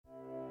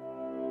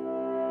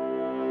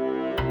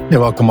Hey,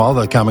 welcome all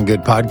to the Common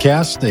Good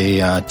Podcast,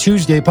 a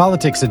Tuesday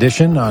politics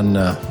edition on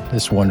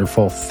this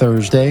wonderful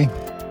Thursday,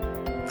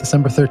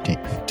 December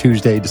 13th.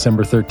 Tuesday,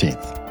 December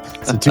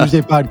 13th. It's a Tuesday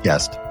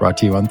podcast brought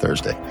to you on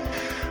Thursday,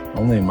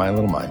 only in my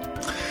little mind.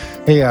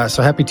 Hey,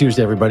 so happy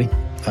Tuesday, everybody.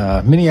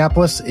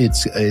 Minneapolis,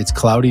 it's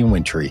cloudy and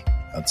wintry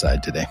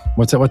outside today.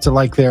 What's it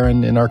like there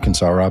in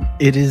Arkansas, Rob?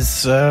 It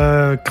is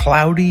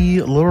cloudy,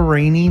 a little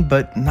rainy,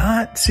 but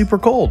not super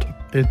cold.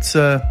 It's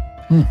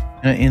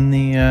in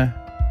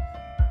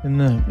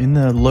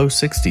the low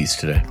 60s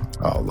today.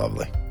 Oh,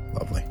 lovely.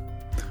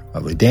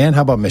 Dan,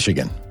 how about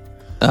Michigan?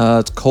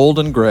 It's cold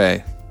and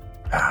gray.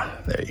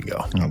 There you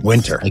go.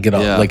 Winter,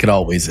 like it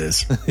always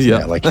is.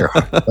 Yeah, like your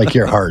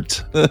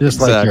heart,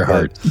 just Exactly. like your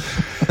heart.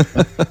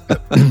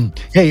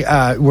 Hey,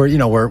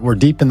 we're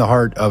deep in the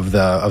heart of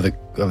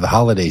the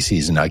holiday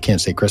season. I can't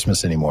say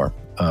Christmas anymore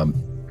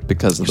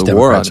Because of the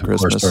war on Democrats, of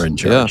Christmas. course, are in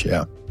charge.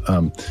 Yeah.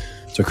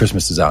 So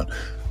Christmas is out,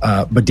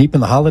 but deep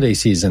in the holiday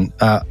season,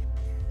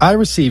 I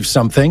received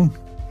something.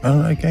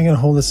 I'm gonna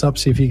hold this up,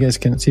 see if you guys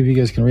can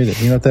read it.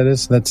 You know what that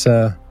is? That's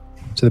to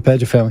the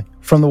Padgett family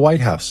from the White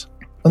House.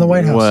 From the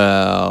White House.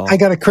 Well, I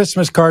got a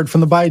Christmas card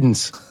from the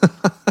Bidens.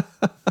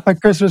 A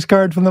Christmas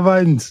card from the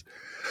Bidens.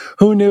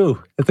 Who knew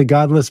that the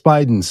godless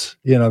Bidens,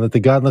 that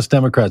the godless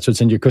Democrats would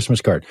send you a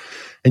Christmas card?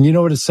 And you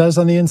know what it says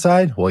on the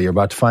inside? Well, you're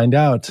about to find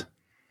out.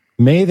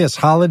 May this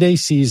holiday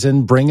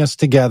season bring us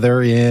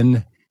together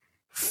in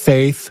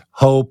faith,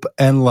 hope,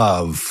 and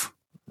love.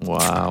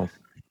 wow.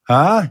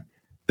 Huh?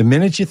 The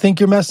minute you think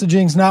your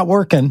messaging's not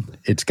working,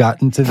 it's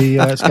gotten to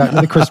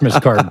the Christmas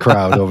card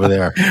crowd over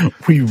there.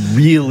 We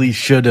really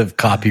should have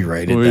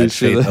copyrighted that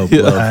Faith, Hope,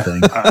 Love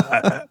thing.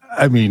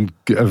 I mean,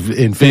 in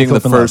Being Faith, the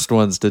Hope, and first Love,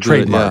 ones to do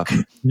trademark.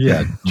 it.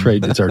 Yeah,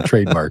 it's our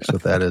trademarks,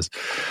 what that is.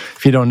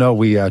 If you don't know,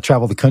 we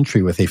travel the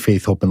country with a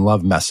Faith, Hope, and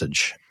Love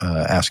message,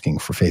 asking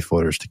for faith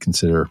voters to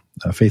consider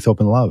faith,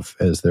 hope, and love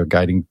as their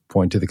guiding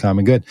point to the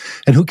common good.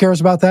 And who cares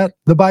about that?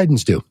 The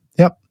Bidens do.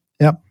 Yep.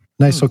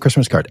 Nice little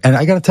Christmas card. And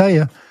I got to tell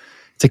you,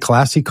 it's a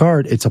classy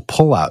card. It's a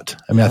pullout.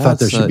 I mean, I thought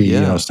there should be,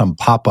 some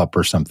pop-up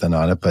or something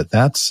on it, but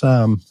that's,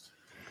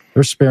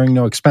 they're sparing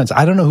no expense.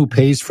 I don't know who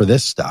pays for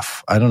this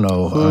stuff. I don't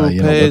know. Who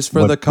pays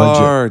for the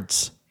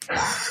cards?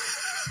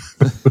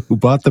 Who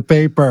bought the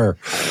paper?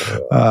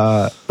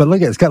 But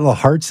look, it's got little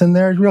hearts in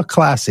there. It's real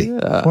classy.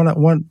 Yeah.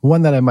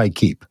 One that I might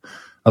keep. I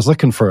was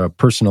looking for a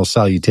personal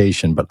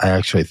salutation, but I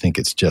actually think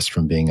it's just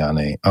from being on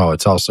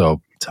it's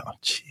also,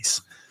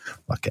 jeez.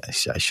 Look, I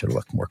should have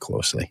looked more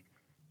closely.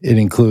 It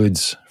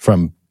includes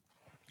from,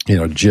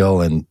 Jill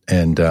and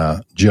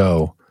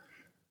Joe.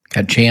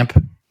 Got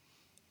Champ.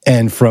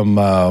 And from,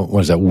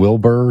 what is that,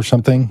 Wilbur or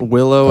something?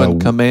 Willow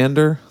and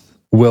Commander.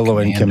 Willow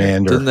and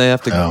Commander. Didn't they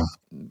have to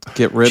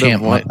get rid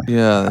Champ of one?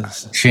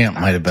 Champ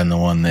might have been the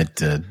one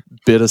that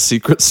bit a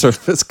Secret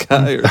Service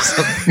guy or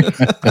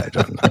something. I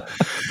don't know.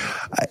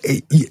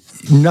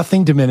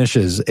 Nothing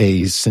diminishes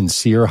a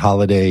sincere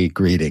holiday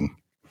greeting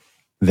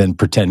than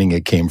pretending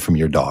it came from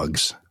your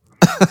dogs.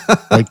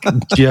 Like,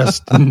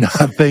 just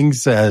nothing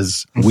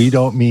says we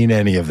don't mean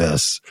any of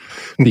this,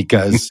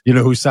 because you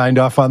know who signed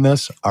off on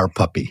this? Our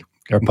puppy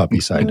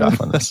signed off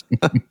on this.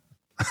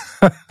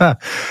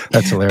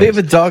 That's hilarious. they have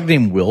a dog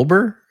named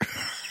Wilbur.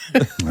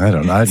 I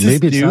don't know.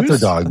 Maybe it's not their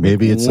dog.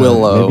 Maybe it's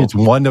Willow. Maybe it's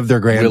one of their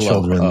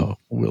grandchildren.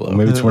 Willow.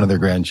 Maybe it's one of their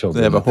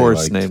grandchildren. They have a that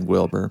horse liked. named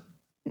Wilbur.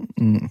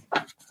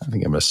 I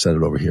think I'm going to set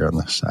it over here on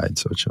the side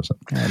so it shows up.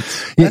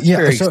 That's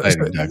very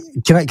exciting, Doug.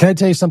 Can I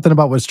tell you something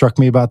about what struck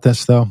me about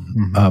this, though?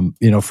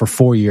 Mm-hmm. For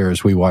 4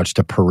 years, we watched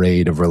a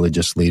parade of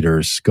religious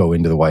leaders go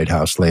into the White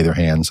House, lay their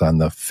hands on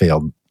the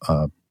failed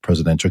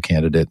presidential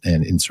candidate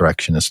and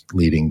insurrectionist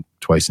leading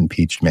twice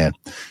impeached man.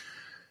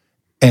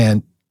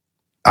 And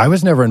I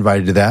was never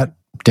invited to that.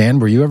 Dan,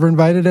 were you ever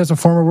invited as a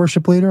former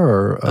worship leader?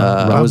 Or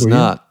Rob, I was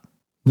not.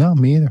 No,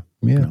 me either.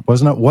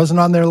 Wasn't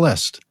on their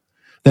list.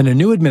 Then a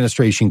new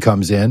administration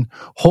comes in,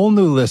 whole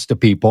new list of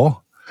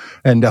people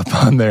end up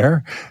on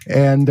there,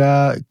 and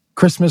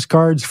Christmas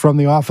cards from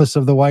the office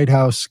of the White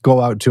House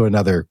go out to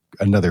another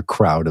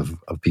crowd of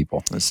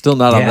people. It's still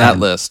not on that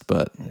list,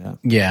 but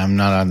Yeah, I'm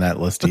not on that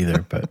list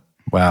either. But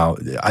Wow,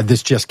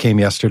 this just came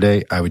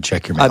yesterday. I would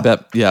check your mail.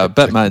 I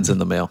bet mine's in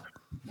the mail.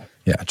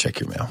 Yeah, check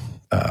your mail.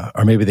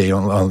 Or maybe they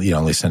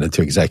only send it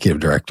to executive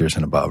directors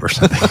and above or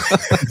something.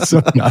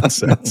 Some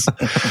nonsense.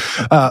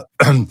 I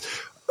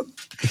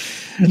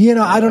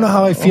don't know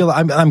how I feel.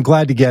 I'm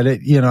glad to get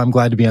it. I'm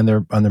glad to be on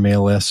their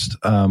mail list.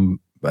 I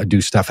do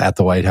stuff at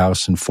the White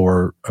House and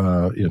for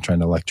trying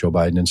to elect Joe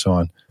Biden and so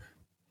on.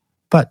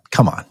 But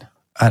come on,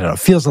 I don't know. It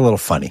feels a little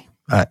funny.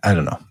 I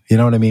don't know. You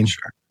know what I mean?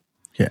 Sure.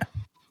 Yeah.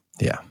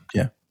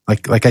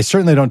 Like I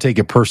certainly don't take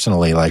it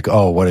personally. Like,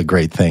 oh, what a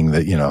great thing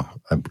that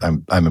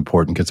I'm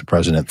important because the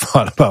president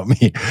thought about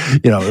me.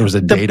 It was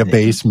a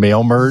database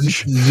mail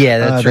merge. Yeah,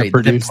 that's right. The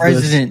produced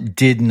president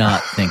did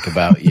not think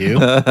about you.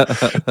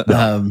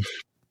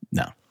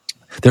 No.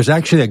 There's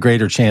actually a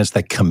greater chance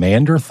that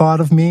Commander thought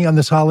of me on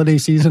this holiday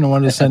season and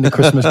wanted to send a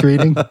Christmas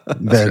greeting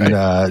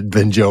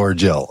than Joe or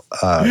Jill.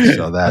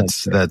 So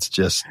that's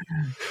just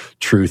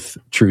truth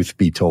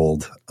be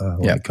told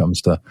when it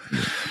comes to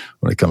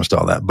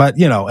all that. But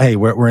hey,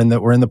 we're in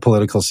the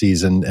political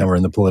season, and we're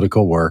in the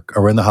political work,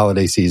 or we're in the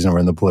holiday season, we're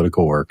in the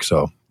political work.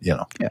 So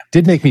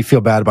did make me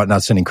feel bad about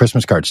not sending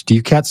Christmas cards. Do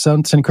you cats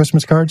send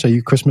Christmas cards? Are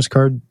you Christmas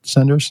card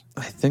senders?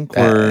 I think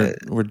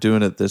we're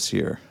doing it this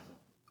year.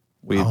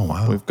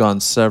 We've gone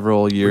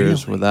several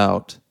years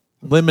without.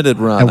 Limited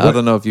run. I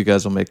don't know if you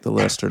guys will make the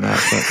list or not.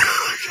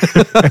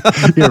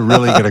 But you're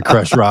really going to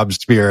crush Rob's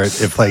spirit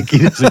if he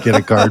doesn't get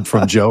a card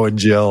from Joe and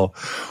Jill,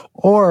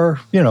 or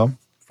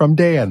from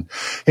Dan.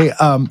 Hey,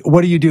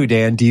 what do you do,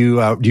 Dan? Do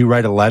you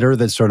write a letter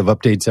that sort of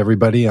updates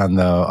everybody on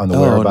the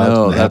whereabouts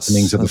and the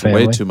happenings of the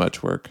family? Way too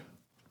much work.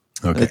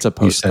 Okay. It's a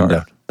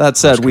postcard. That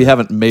said, we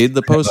haven't made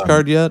the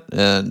postcard yet,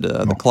 and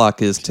the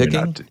clock is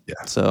ticking.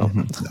 So,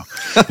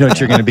 You know what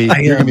you're going to be?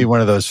 You're going to be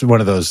one of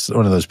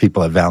those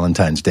people at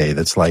Valentine's Day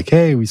that's like,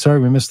 "Hey, we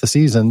missed the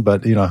season,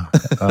 but we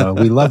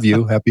love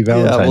you. Happy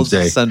Valentine's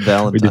Day." Send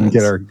Valentine's.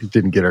 We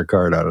didn't get our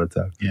card out of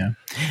time. Yeah,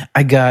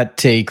 I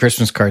got a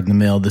Christmas card in the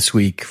mail this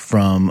week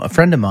from a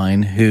friend of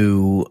mine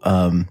who,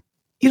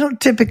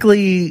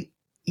 typically,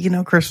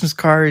 Christmas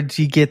cards,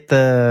 you get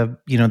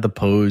the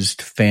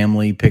posed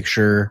family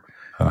picture.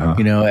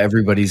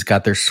 Everybody's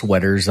got their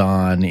sweaters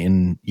on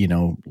in,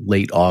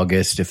 late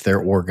August if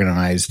they're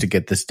organized to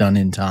get this done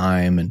in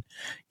time. And,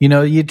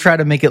 you try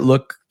to make it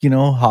look,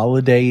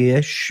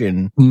 holiday-ish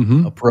and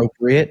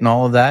appropriate and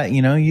all of that.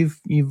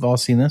 You've all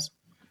seen this.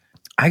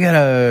 I got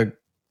a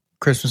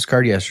Christmas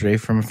card yesterday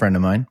from a friend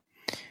of mine,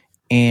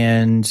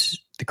 and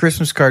the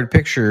Christmas card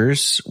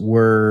pictures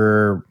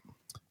were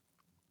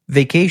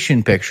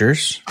vacation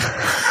pictures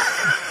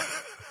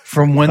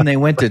from when they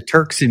went to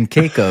Turks and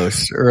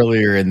Caicos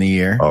earlier in the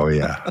year. Oh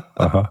yeah,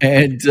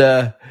 and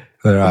their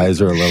eyes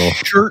are a little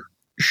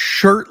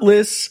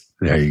shirtless.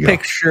 There you go.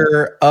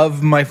 Picture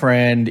of my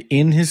friend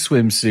in his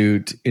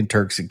swimsuit in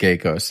Turks and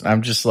Caicos.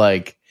 I'm just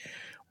like,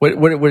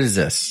 what is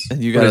this?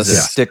 And you got to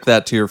stick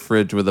that to your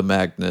fridge with a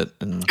magnet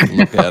and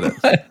look at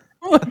it.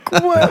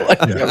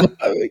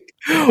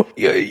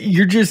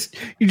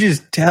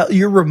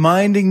 You're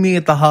reminding me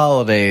at the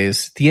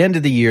holidays, the end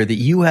of the year, that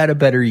you had a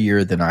better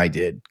year than I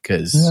did,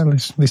 because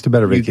at least a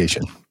better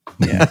vacation.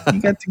 Yeah,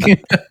 you got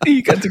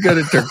to go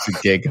to Turks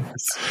and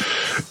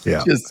Caicos.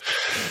 Yeah.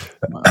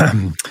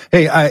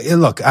 Hey,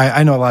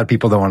 I know a lot of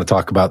people don't want to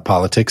talk about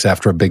politics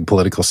after a big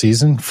political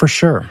season. For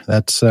sure,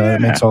 that's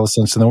makes all the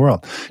sense in the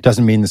world.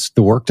 Doesn't mean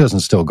the work doesn't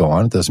still go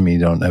on. It doesn't mean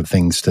you don't have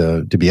things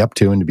to be up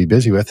to and to be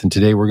busy with. And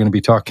today we're going to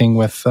be talking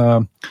with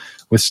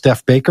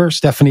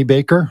Stephanie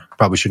Baker.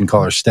 Probably shouldn't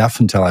call her Steph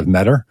until I've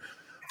met her.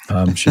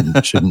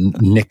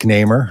 Should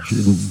nickname her,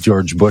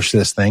 George Bush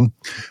this thing.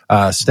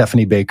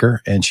 Stephanie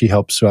Baker, and she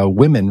helps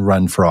women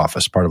run for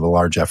office, part of a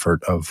large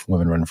effort of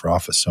women running for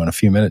office. So in a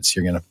few minutes,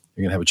 you're gonna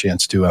have a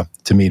chance to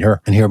meet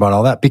her and hear about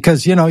all that,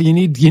 because you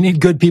need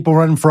good people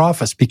running for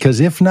office, because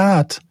if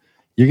not,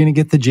 you're gonna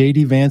get the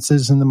J.D.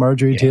 Vances and the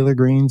Marjorie Taylor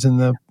Greens and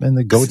the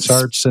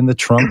Gottsarts and the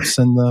Trumps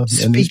and the.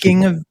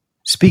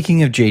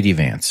 Speaking of J.D.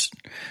 Vance,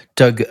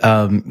 Doug,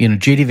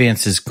 J.D.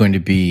 Vance is going to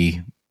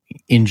be.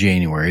 In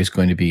January, is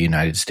going to be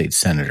United States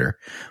Senator,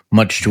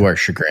 much to our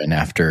chagrin,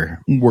 after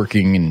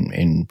working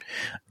and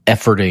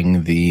efforting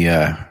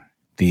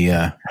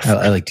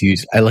I like to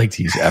use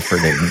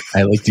efforting.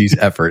 I like to use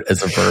effort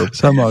as a verb.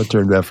 Somehow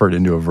turned effort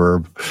into a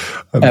verb.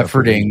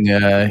 Efforting,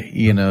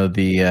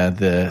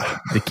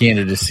 the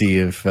candidacy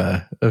of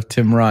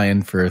Tim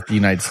Ryan for the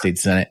United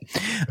States Senate.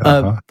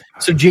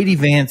 So JD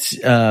Vance,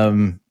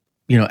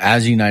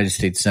 as a United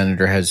States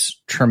Senator, has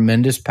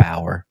tremendous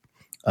power.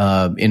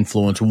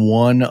 Influence,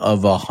 one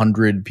of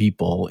 100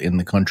 people in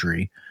the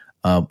country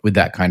with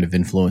that kind of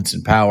influence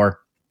and power,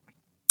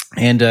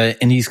 and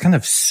he's kind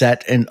of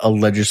set a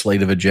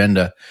legislative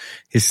agenda.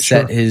 He's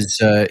set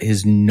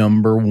his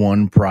number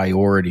one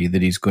priority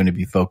that he's going to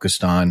be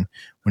focused on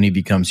when he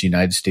becomes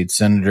United States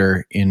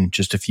Senator in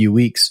just a few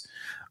weeks.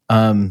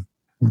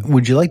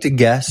 Would you like to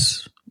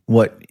guess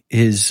what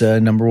his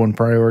number one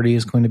priority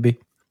is going to be?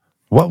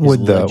 What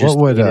would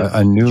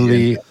a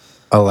newly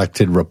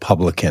elected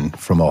Republican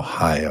from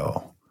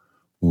Ohio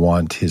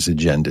want his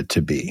agenda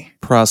to be?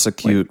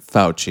 Prosecute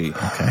Fauci.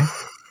 Okay.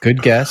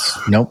 Good guess.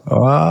 Nope.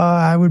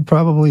 I would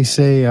probably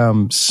say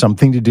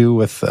something to do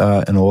with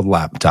an old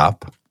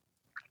laptop,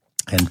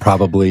 and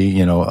probably,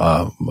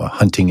 a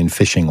hunting and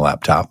fishing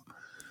laptop.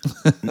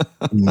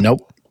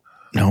 Nope.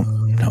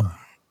 No.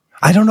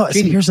 I don't know.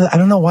 See, I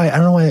don't know why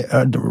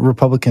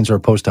Republicans are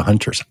opposed to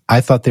hunters.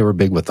 I thought they were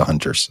big with the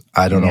hunters.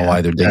 I don't know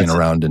why they're digging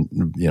around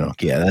and,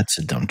 Yeah, that's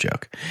a dumb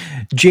joke.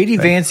 J.D.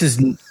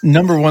 Vance's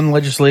number one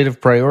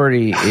legislative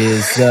priority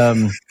is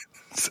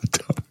it's a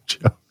dumb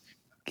joke.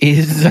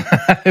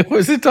 It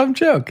was a dumb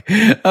joke.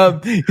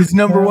 His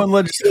number one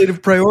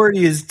legislative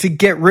priority is to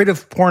get rid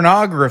of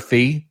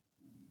pornography.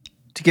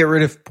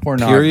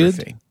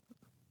 Period?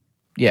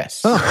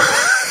 Yes.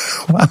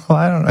 Oh. Well,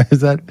 I don't know.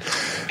 Is that...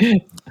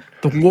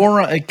 The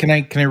war on, can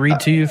I read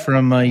to you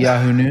from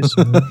Yahoo News?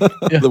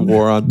 The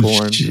war on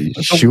porn.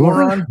 The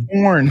war on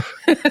porn.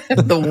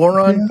 The war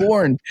on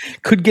porn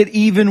could get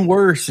even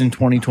worse in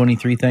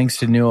 2023 thanks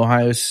to new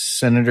Ohio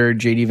Senator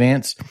J.D.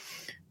 Vance,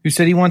 who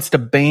said he wants to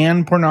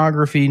ban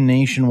pornography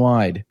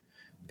nationwide.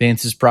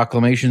 Vance's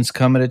proclamations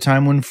come at a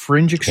time when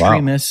fringe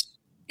extremists,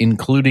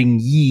 including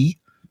Ye,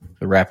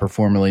 the rapper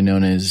formerly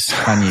known as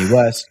Kanye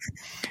West,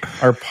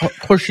 are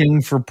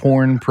pushing for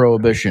porn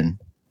prohibition.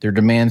 Their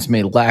demands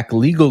may lack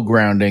legal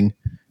grounding,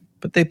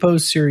 but they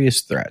pose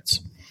serious threats.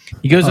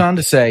 He goes on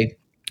to say,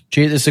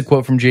 this is a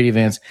quote from J.D.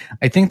 Vance,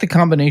 I think the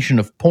combination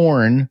of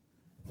porn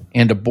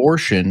and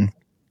abortion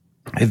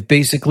have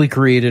basically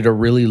created a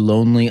really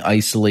lonely,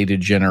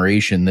 isolated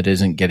generation that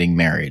isn't getting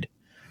married.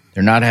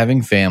 They're not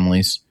having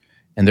families,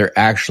 and they're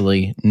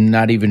actually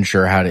not even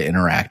sure how to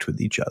interact with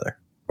each other.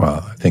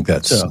 Well, I think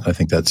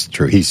that's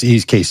true.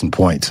 He's case in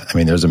point. I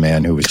mean, there's a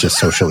man who was just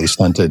socially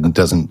stunted and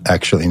doesn't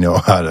actually know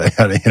how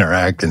to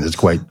interact, and is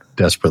quite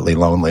desperately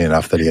lonely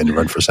enough that he had to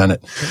run for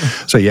Senate.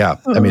 So yeah,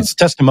 I mean, it's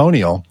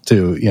testimonial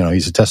to,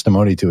 he's a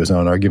testimony to his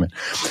own argument.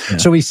 Yeah.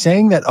 So he's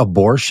saying that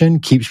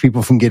abortion keeps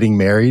people from getting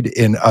married.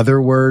 In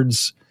other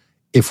words,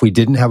 if we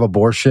didn't have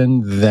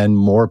abortion, then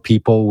more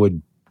people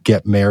would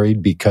get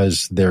married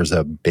because there's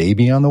a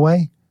baby on the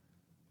way.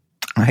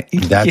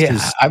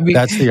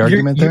 That's the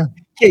argument there.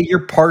 Yeah,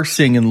 you're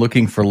parsing and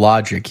looking for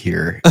logic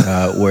here,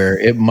 where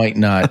it might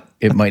not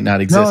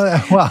exist.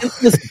 No, well,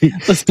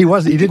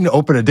 he didn't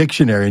open a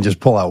dictionary and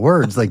just pull out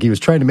words. Like, he was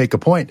trying to make a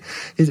point.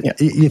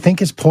 You think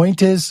his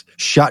point is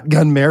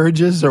shotgun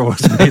marriages or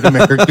was Made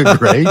America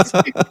Great?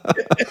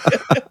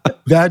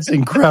 That's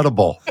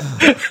incredible.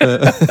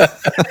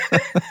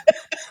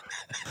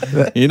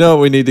 You know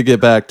what we need to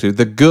get back to?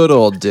 The good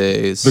old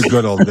days. The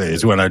good old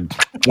days when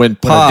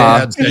Pa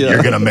dad said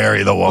you're going to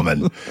marry the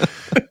woman.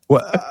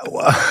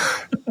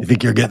 You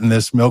think you're getting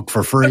this milk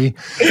for free?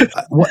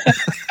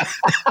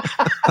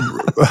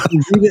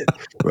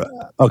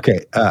 Okay,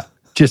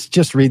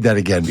 just read that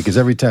again, because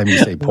every time you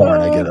say porn,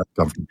 I get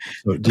uncomfortable.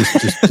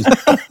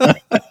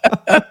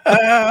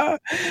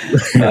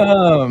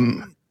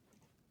 So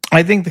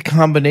I think the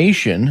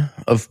combination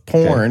of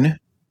porn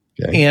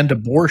and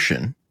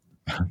abortion.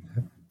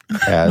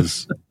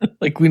 As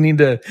like we need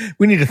to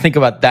think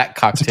about that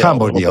cocktail. It's a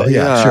combo deal,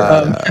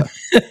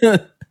 sure.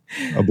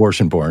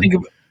 Abortion porn.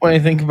 When I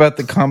think about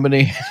the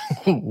combination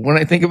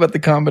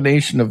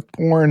of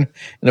porn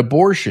and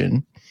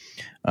abortion,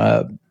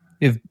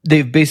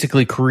 they've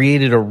basically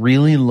created a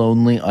really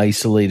lonely,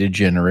 isolated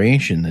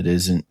generation that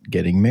isn't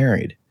getting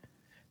married.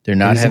 They're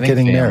not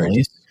having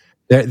families.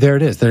 Married. There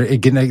it is. They're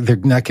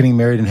not getting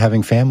married and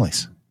having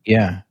families.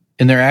 Yeah,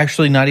 and they're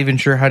actually not even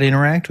sure how to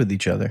interact with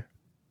each other.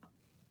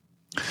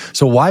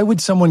 So why would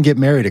someone get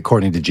married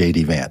according to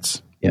J.D.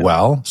 Vance? Yeah.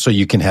 Well, so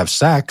you can have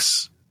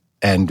sex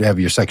and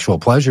have your sexual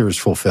pleasures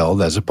fulfilled,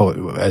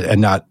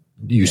 and not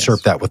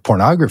usurp that with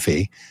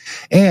pornography,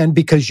 and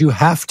because you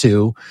have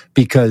to,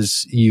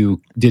 because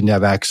you didn't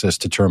have access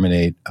to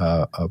terminate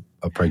a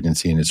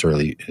pregnancy in its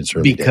early days.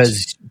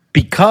 Because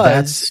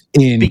that's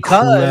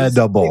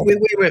incredible.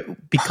 Wait.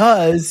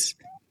 Because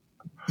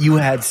you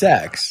had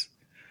sex.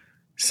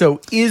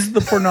 So is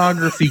the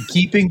pornography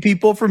keeping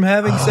people from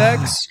having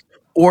sex?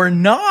 Or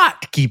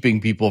not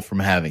keeping people from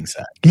having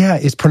sex? Yeah,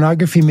 is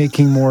pornography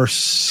making more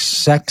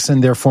sex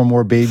and therefore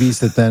more babies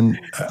that then...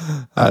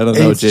 I don't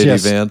know, J.D.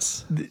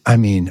 Vance. I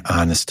mean,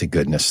 honest to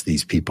goodness,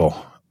 these people.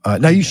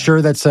 Now, you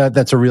sure that's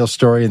a real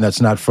story and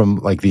that's not from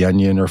like The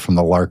Onion or from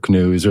the Lark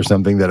News or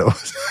something, that it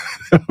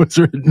was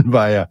written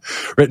by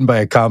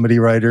a comedy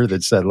writer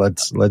that said,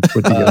 let's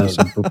put together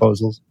some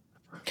proposals?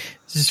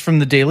 This is from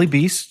the Daily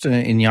Beast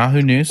in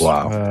Yahoo News.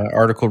 Wow.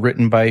 Article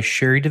written by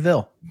Sherry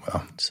DeVille.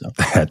 Wow. So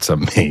that's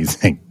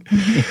amazing.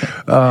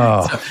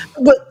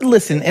 But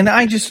listen, and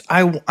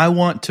I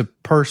want to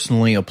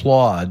personally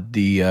applaud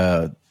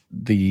the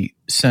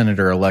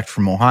senator-elect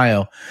from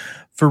Ohio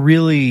for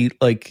really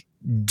like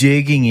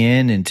digging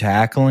in and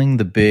tackling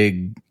the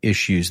big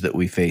issues that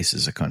we face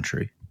as a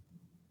country.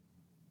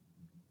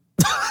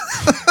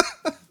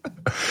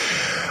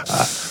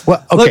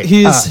 Well, okay. Look,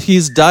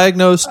 he's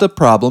diagnosed a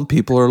problem.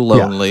 People are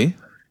lonely.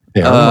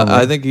 Yeah.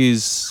 I think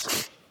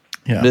he's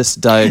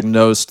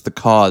misdiagnosed the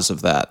cause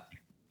of that.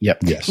 Yep.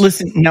 Yes.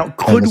 Listen, now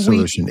could we?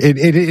 Solution. It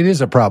is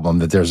a problem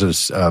that there's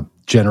this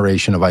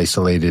generation of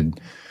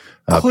isolated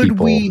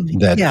people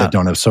that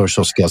don't have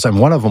social skills, and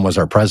one of them was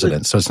our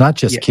president. So it's not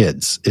just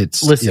kids.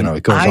 It's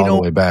it goes all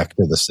the way back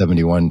to the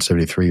 71,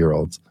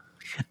 73-year-olds.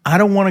 I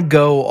don't want to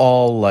go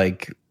all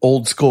like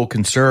old school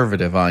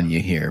conservative on you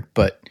here,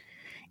 but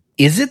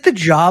is it the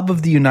job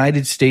of the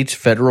United States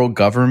federal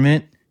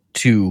government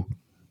to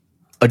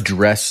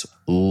address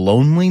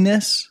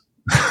loneliness?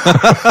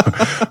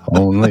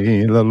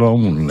 Only the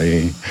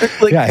lonely.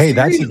 Like, yeah, hey,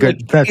 that's a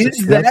good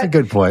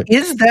point.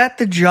 Is that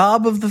the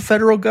job of the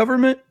federal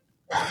government?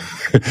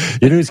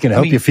 You know who's going to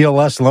help you feel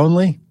less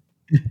lonely?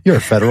 You're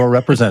a federal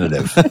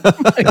representative.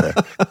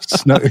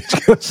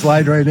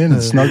 Slide right in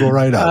and snuggle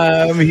right up.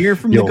 I'm here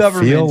from the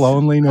government. You'll feel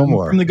lonely no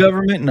more. I'm from the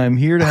government, and I'm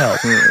here to help.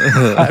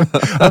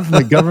 I'm from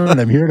the government.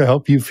 I'm here to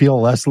help you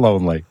feel less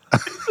lonely.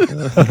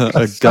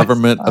 A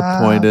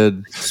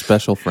government-appointed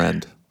special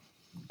friend.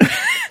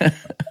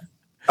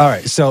 All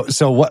right, so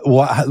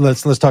what?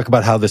 Let's talk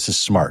about how this is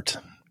smart.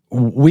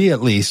 We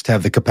at least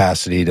have the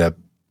capacity to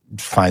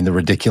find the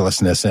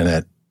ridiculousness in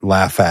it,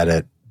 laugh at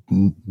it,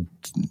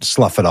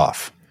 slough it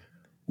off.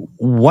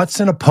 What's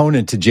an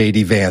opponent to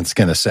J.D. Vance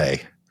going to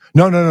say?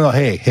 No.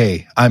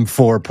 Hey, I'm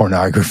for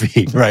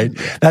pornography, right?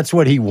 That's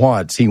what he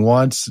wants. He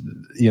wants,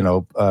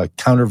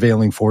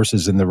 countervailing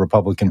forces in the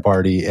Republican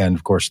Party and,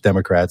 of course,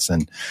 Democrats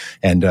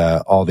and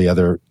all the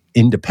other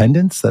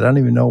independents that I don't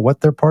even know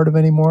what they're part of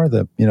anymore.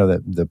 The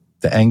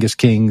Angus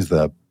Kings,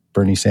 the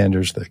Bernie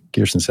Sanders, the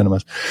Kirsten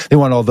Sinemas. They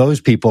want all those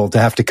people to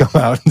have to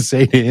come out and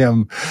say to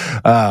him,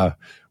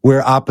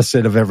 we're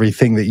opposite of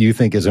everything that you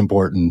think is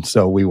important,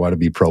 so we want to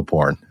be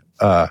pro-porn.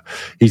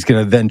 He's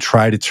going to then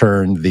try to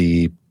turn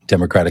the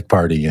Democratic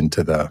Party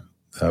into the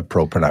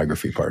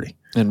pro-pornography party.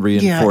 And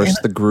reinforce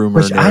the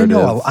groomer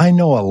narrative. I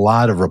know a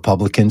lot of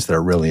Republicans that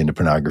are really into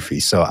pornography,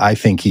 so I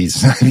think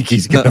he's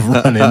going to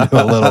run into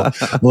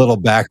a little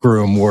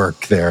backroom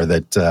work there.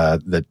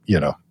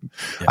 Yeah.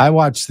 I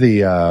watched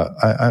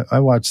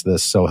the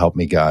So Help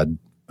Me God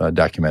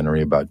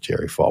documentary about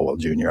Jerry Falwell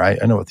Jr.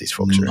 I know what these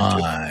folks are into.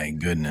 My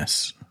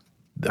goodness.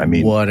 I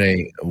mean, what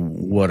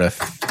a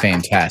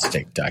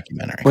fantastic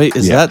documentary. Wait,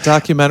 is that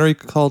documentary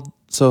called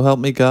So Help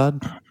Me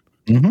God?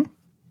 Mm-hmm.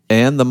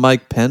 And the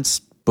Mike Pence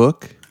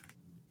book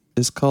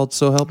is called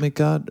So Help Me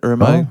God? Or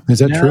is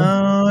that true?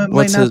 No, it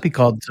might not be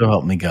called So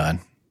Help Me God.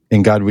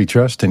 In God we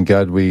trust, in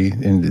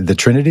the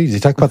Trinity. Did you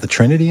talk about the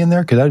Trinity in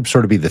there? Because that'd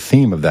sort of be the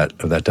theme of that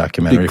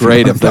documentary. It'd be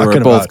great if they were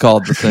both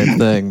called the same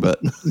thing, but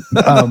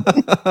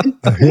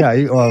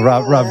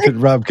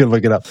Rob could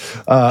look it up.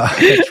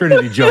 That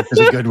Trinity joke is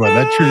a good one.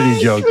 That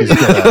Trinity joke is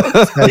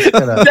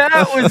gonna.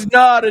 That was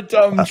not a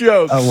dumb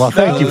joke. Well,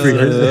 thank you for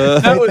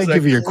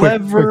your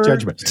quick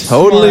judgment.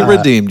 Totally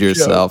redeemed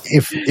yourself.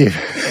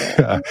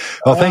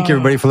 Well, thank you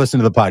everybody for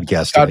listening to the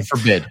podcast. God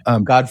forbid.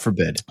 God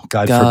forbid.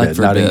 God forbid.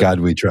 Not in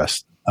God we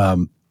trust.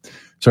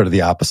 Sort of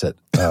the opposite.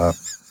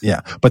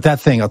 But that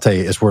thing, I'll tell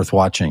you, is worth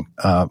watching.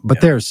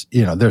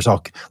 There's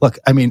all, look,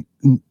 I mean,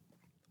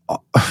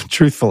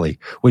 truthfully,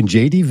 when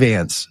J.D.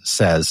 Vance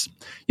says,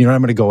 what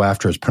I'm going to go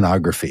after is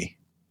pornography,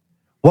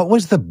 what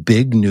was the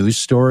big news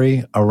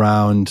story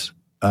around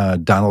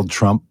Donald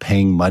Trump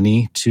paying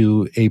money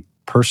to a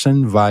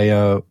person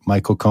via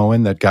Michael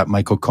Cohen that got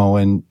Michael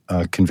Cohen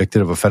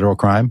convicted of a federal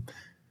crime?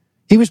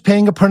 He was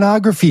paying a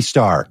pornography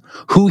star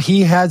who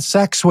he had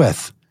sex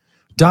with.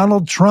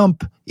 Donald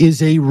Trump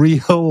is a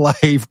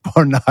real-life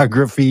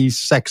pornography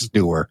sex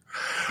doer.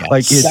 Yeah.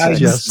 Like, it's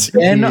just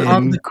been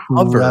on the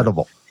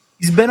incredible.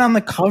 He's been on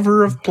the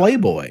cover of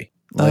Playboy.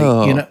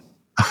 Like,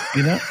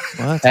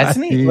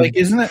 hasn't he? Like,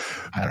 isn't it?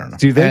 I don't know.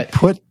 Do they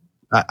put?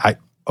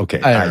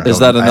 Is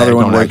that another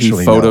one where he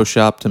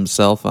photoshopped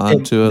himself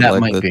onto it,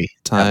 like the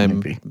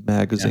Time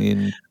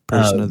magazine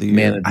person of the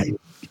year?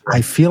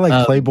 I feel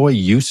like Playboy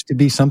used to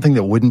be something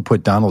that wouldn't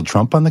put Donald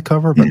Trump on the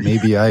cover, but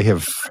maybe I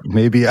have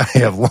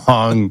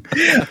long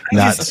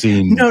not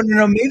seen. No.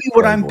 Maybe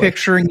what I'm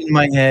picturing in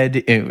my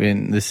head,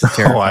 and this is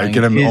terrifying. I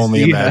can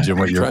only imagine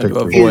what you're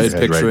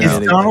picturing. Is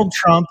Donald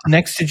Trump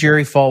next to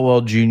Jerry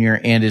Falwell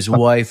Jr. and his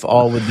wife,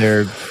 all with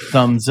their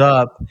thumbs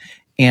up,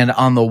 and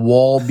on the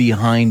wall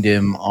behind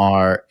him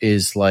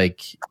is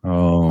like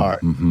in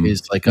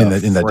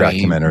that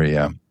documentary,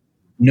 yeah.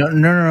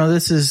 No.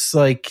 This is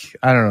like,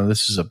 I don't know.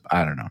 This is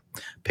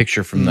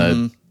picture from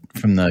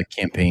the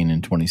campaign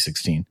in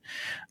 2016.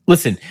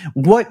 Listen,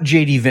 what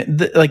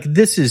JD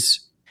this is.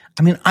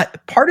 I mean,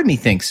 part of me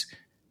thinks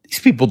these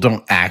people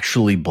don't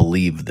actually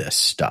believe this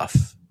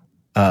stuff.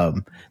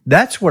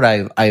 That's what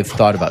I've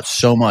thought about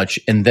so much.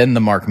 And then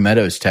the Mark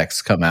Meadows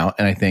texts come out,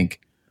 and I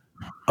think,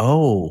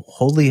 oh,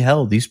 holy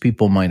hell, these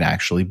people might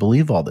actually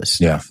believe all this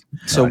stuff. Yeah.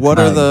 So, what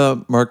are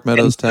the Mark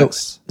Meadows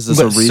texts? Is this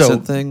a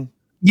recent thing?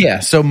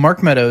 Yeah, so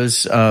Mark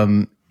Meadows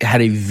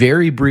had a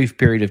very brief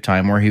period of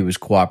time where he was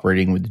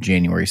cooperating with the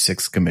January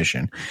 6th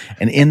Commission.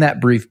 And in that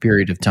brief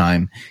period of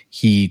time,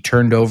 he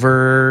turned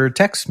over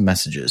text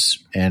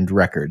messages and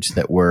records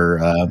that were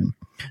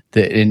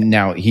and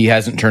now he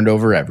hasn't turned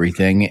over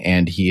everything,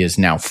 and he is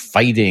now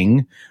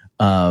fighting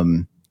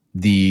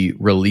the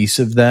release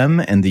of them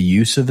and the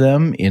use of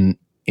them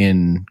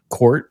in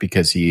court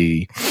because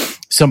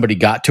somebody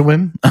got to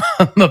him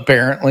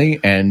apparently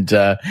and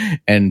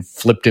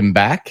flipped him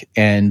back.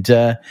 And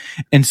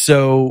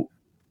so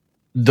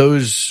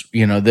those,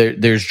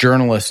 there's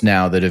journalists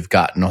now that have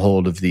gotten a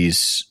hold of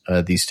these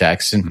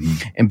texts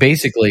and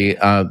basically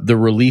the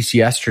release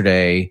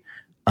yesterday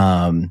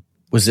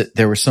was that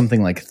there was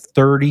something like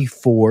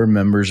 34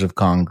 members of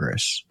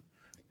Congress,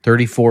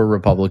 34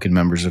 Republican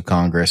members of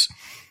Congress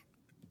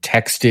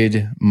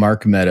texted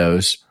Mark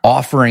Meadows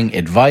offering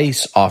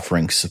advice,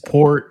 offering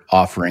support,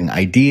 offering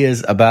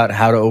ideas about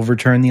how to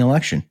overturn the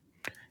election.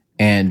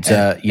 And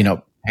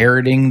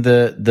parroting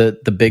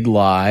the big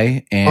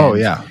lie. And oh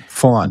yeah,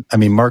 full on. I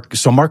mean,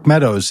 Mark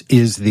Meadows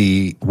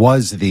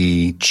was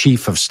the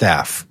chief of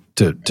staff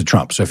to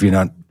Trump. So if you're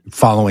not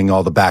following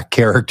all the back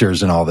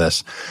characters and all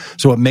this,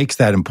 so what makes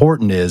that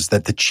important is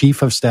that the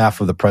chief of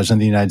staff of the president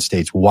of the United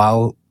States,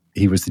 while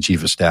he was the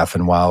chief of staff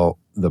and while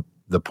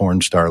the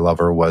porn star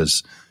lover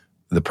was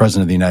the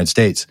president of the United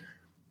States,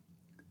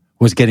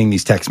 was getting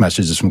these text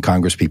messages from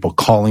Congress people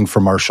calling for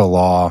martial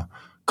law,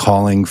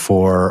 calling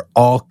for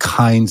all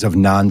kinds of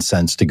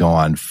nonsense to go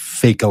on,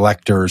 fake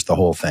electors, the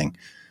whole thing.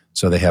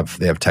 So they have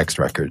text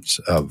records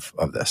of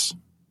this,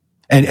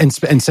 and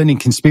sending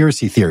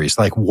conspiracy theories,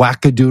 like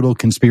wackadoodle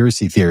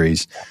conspiracy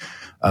theories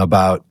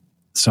about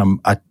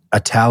some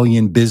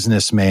Italian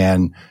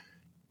businessman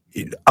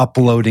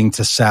uploading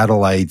to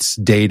satellites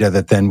data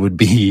that then would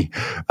be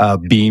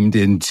beamed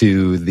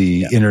into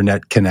the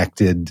internet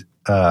connected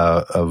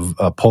of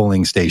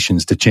polling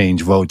stations to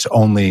change votes.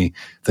 Only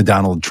the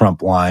Donald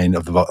Trump line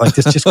of the vote. Like,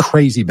 this just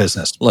crazy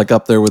business. Like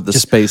up there with the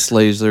space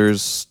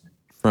lasers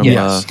from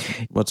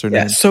what's her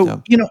name?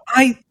 So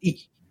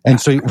And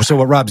so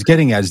what Rob's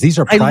getting at is these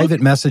are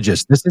private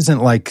messages. This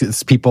isn't like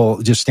it's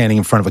people just standing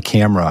in front of a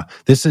camera.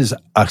 This is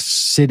a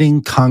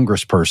sitting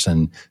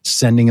congressperson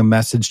sending a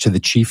message to the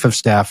chief of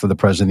staff of the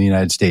president of the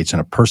United States in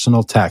a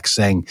personal text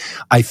saying,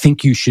 I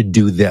think you should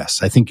do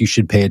this. I think you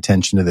should pay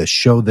attention to this.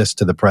 Show this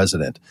to the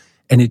president.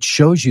 And it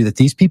shows you that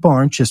these people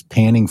aren't just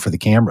panning for the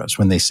cameras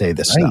when they say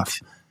this stuff.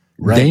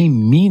 Right. They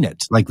mean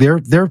it. Like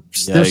they're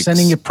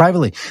sending it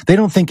privately. They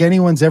don't think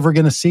anyone's ever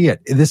going to see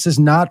it. This is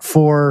not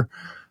for...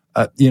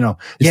 it's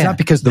not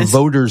because the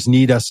voters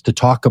need us to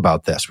talk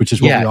about this, which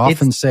is what we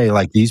often say,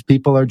 like these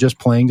people are just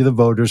playing to the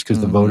voters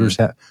because the voters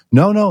have...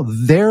 No,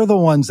 they're the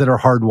ones that are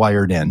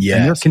hardwired in. Yes.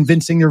 And they're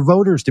convincing their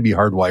voters to be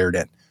hardwired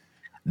in.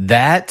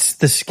 That's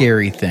the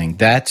scary thing.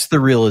 That's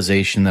the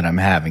realization that I'm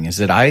having, is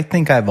that I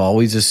think I've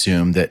always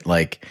assumed that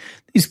like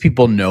these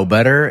people know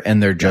better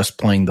and they're just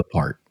playing the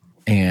part.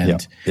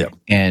 And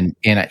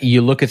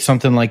you look at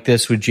something like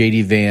this with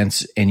JD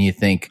Vance and you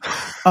think,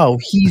 oh,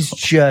 he's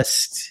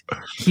just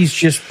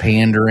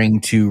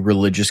pandering to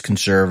religious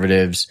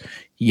conservatives.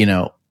 You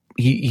know,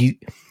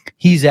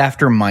 he's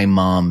after my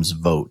mom's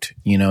vote.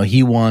 You know,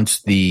 he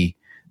wants the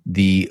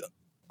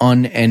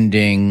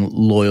unending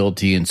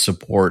loyalty and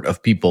support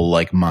of people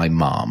like my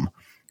mom,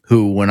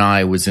 who, when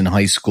I was in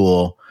high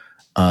school,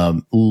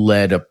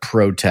 led a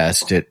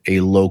protest at a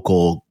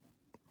local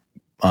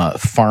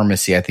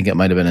pharmacy. I think it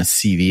might have been a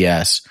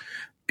CVS,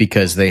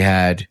 because they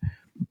had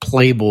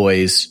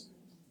Playboys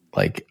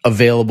like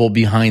available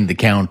behind the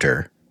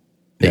counter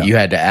that you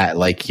had to add,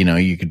 like, you know,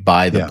 you could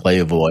buy the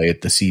Playboy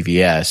at the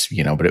CVS,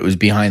 you know, but it was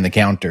behind the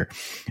counter.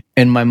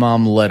 And my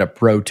mom led a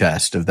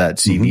protest of that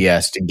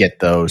CVS to get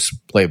those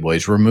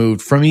Playboys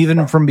removed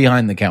from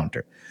behind the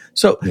counter.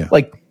 So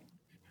like,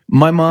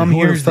 my mom who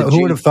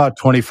would have thought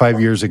 25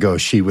 years ago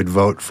she would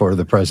vote for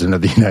the president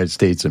of the United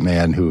States, a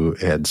man who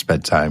had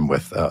spent time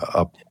with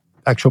a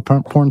actual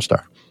porn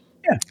star?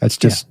 Yeah, that's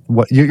just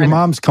what your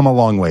mom's come a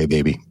long way,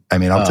 baby. I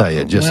mean, I'll tell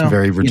you, just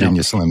very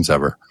Virginia Slims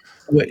ever.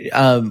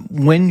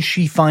 When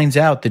she finds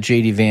out that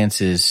JD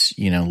Vance is,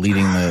 you know,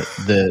 leading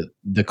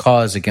the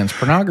cause against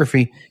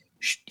pornography,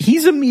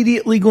 he's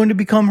immediately going to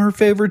become her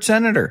favorite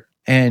senator.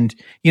 And,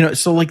 you know,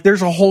 so like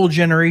there's a whole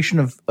generation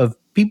of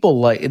people,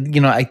 like,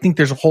 you know, I think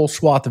there's a whole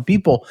swath of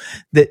people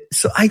that,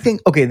 so I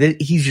think, okay,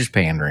 that he's just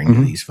pandering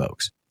to these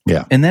folks.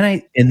 Yeah. And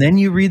then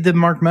you read the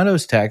Mark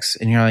Meadows text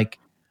and you're like,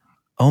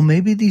 oh,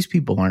 maybe these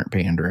people aren't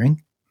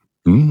pandering.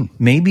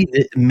 Maybe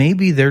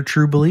they're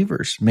true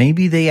believers.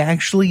 Maybe they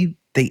actually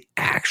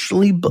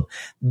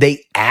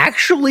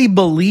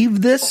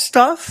believe this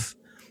stuff.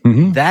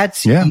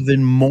 That's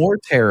even more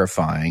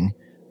terrifying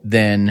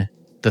than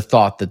the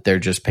thought that they're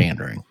just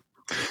pandering.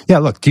 Yeah,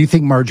 look, do you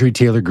think Marjorie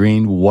Taylor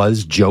Greene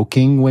was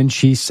joking when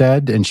she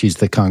said, and she's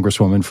the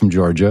congresswoman from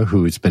Georgia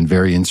who's been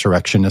very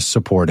insurrectionist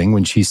supporting,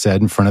 when she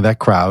said in front of that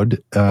crowd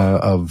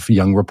of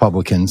young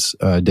Republicans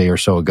a day or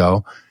so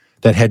ago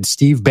that had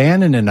Steve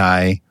Bannon and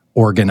I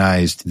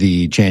organized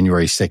the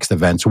January 6th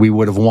events, we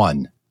would have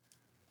won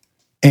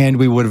and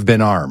we would have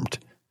been armed?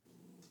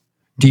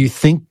 Do you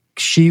think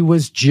she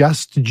was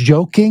just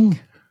joking?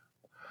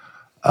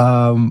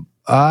 No,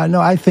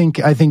 I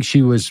think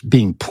she was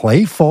being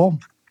playful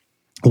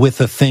with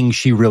the thing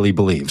she really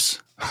believes.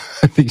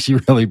 I think she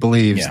really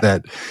believes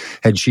that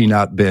had she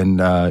not been,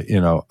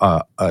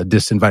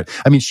 disinvited.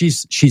 I mean,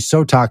 she's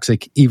so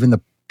toxic. Even the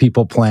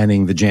people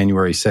planning the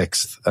January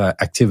 6th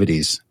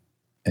activities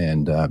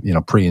and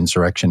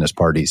pre-insurrectionist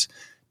parties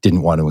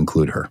didn't want to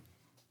include her.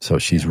 So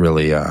she's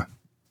really a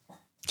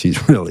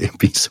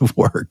piece of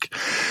work.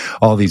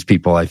 All these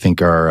people, I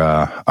think,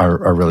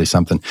 are really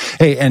something.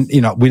 Hey, and we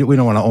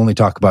don't want to only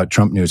talk about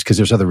Trump news because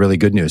there's other really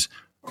good news.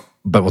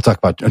 But we'll talk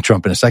about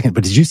Trump in a second.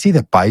 But did you see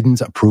that Biden's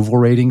approval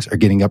ratings are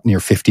getting up near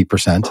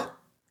 50%?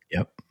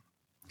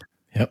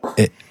 Yep.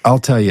 I'll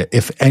tell you,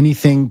 if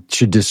anything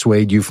should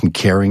dissuade you from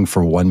caring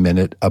for 1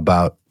 minute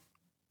about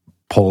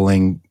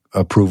polling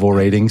approval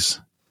ratings,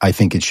 I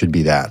think it should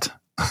be that.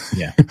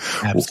 Yeah,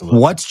 absolutely.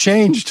 What's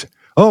changed?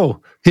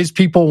 oh, his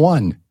people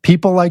won.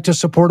 People like to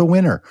support a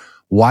winner.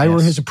 Why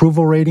were his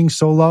approval ratings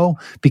so low?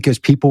 Because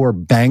people were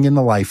banging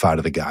the life out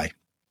of the guy.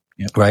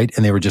 Yep. Right.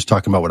 And they were just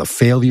talking about what a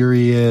failure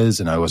he is.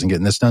 And I wasn't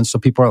getting this done. So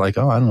people are like,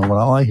 oh, I don't know what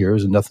all I hear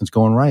is nothing's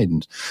going right.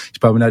 And he's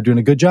probably not doing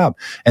a good job.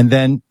 And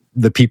then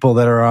the people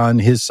that are on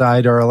his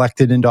side are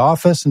elected into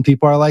office and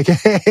people are like,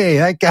 hey,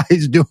 that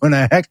guy's doing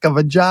a heck of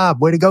a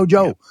job. Way to go,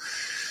 Joe. Yeah.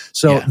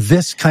 So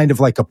this kind of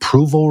like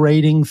approval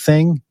rating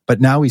thing,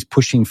 but now he's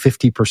pushing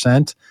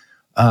 50%.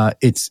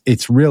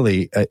 It's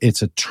really,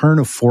 it's a turn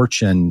of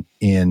fortune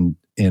in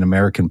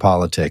American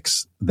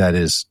politics that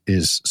is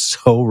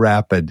so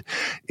rapid.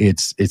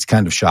 It's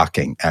kind of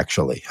shocking,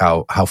 actually,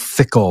 how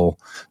fickle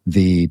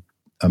the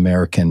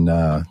American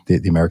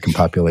the American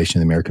population,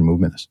 the American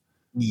movement is.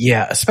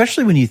 Yeah,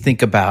 especially when you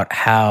think about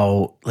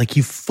how, like,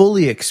 you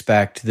fully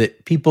expect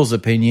that people's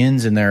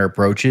opinions and their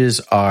approaches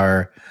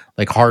are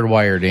like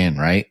hardwired in,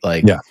 right?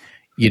 Like,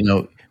 you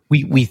know,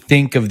 we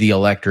think of the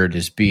electorate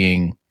as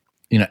being,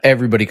 you know,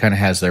 everybody kind of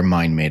has their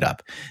mind made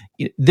up.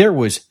 There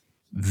was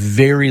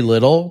very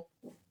little,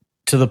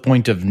 to the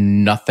point of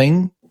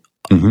nothing,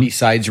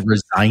 besides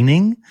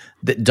resigning,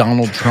 that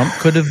Donald Trump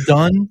could have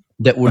done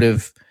that would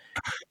have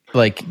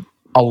like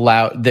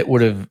allowed, that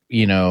would have,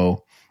 you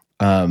know,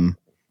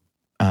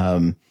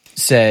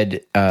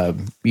 said,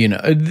 you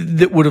know,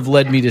 that would have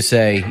led me to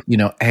say, you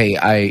know, hey,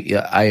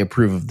 I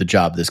approve of the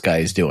job this guy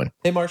is doing.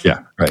 Hey, Marshall.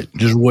 Yeah, right.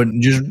 Just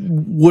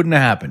wouldn't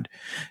have happened.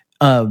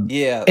 And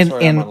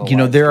you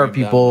know, there are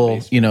people,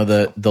 you know,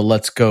 the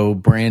Let's Go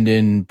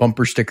Brandon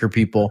bumper sticker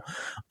people,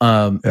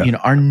 you know,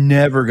 are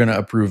never going to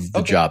approve of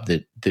the job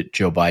that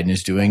Joe Biden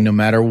is doing, no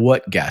matter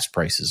what gas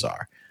prices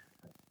are.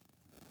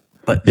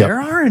 But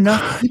there are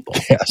enough people.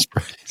 Gas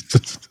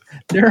prices.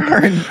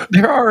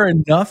 There are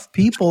enough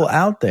people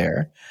out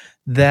there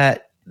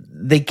that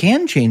they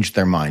can change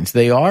their minds.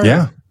 They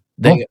are,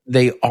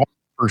 they are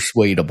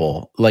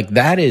persuadable. Like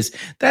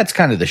that's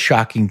kind of the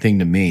shocking thing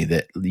to me,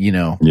 that, you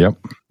know,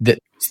 that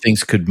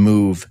things could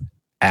move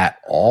at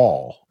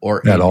all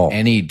or in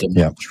any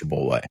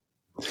demonstrable way.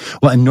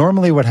 Well, and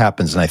normally what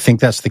happens, and I think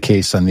that's the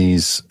case on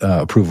these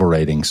approval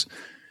ratings,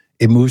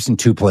 it moves in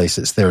two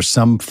places. There's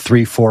some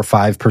 3, 4,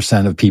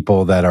 5% of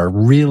people that are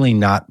really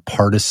not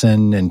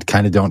partisan and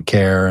kind of don't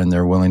care, and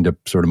they're willing to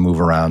sort of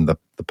move around the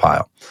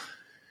pile.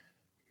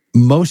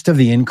 Most of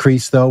the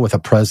increase, though, with a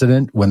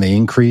president, when they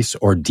increase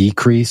or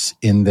decrease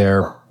in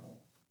their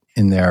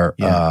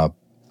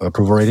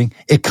approval rating,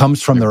 it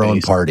comes from their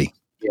own party.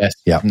 Yes,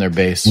 from their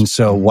base. And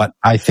so what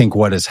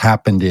has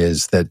happened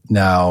is that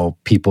now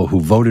people who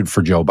voted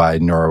for Joe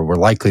Biden or were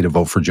likely to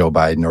vote for Joe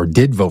Biden or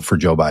did vote for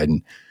Joe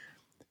Biden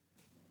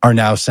are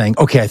now saying,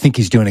 okay, I think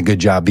he's doing a good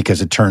job,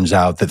 because it turns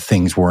out that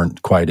things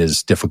weren't quite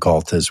as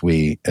difficult as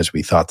we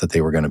thought that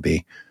they were going to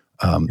be.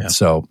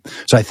 So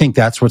I think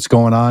that's what's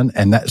going on.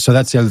 And so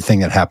that's the other thing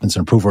that happens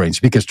in approval ratings,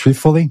 because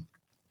truthfully,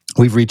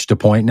 we've reached a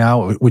point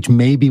now, which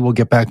maybe we'll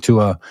get back to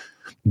a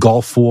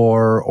Gulf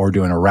War or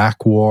to an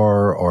Iraq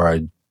War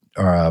or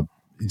a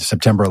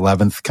September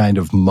 11th kind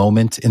of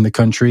moment in the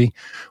country,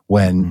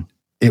 when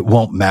it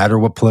won't matter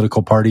what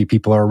political party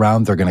people are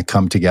around, they're going to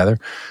come together.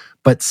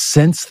 But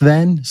since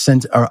then,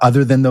 or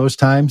other than those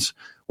times,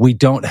 we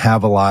don't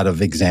have a lot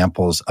of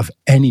examples of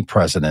any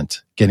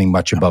president getting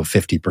much above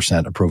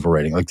 50% approval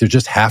rating. Like, there's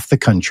just half the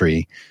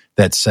country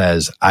that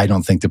says, I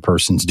don't think the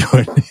person's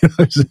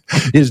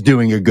is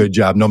doing a good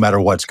job, no matter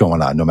what's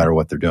going on, no matter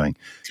what they're doing.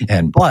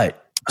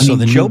 So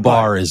the new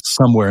bar is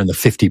somewhere in the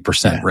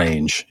 50%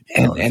 range.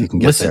 And you can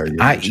get listen,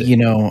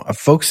 there,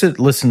 folks that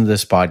listen to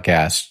this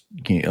podcast,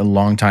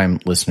 longtime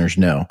listeners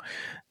know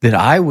that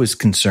I was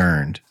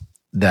concerned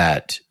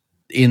that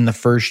in the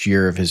first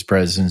year of his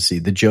presidency,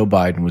 that Joe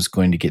Biden was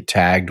going to get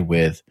tagged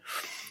with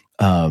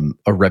a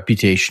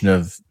reputation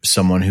of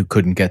someone who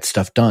couldn't get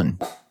stuff done.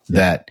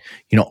 That,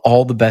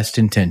 all the best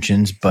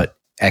intentions, but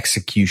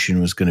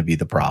execution was going to be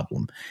the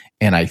problem.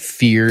 And I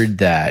feared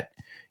that,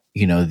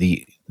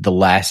 the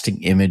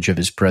lasting image of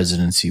his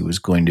presidency was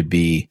going to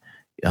be,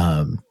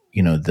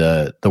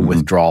 the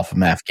withdrawal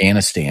from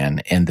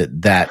Afghanistan, and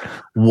that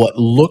what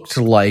looked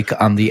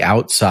like on the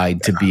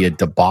outside to be a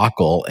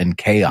debacle and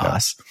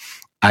chaos.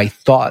 I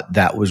thought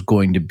that was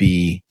going to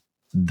be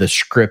the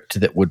script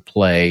that would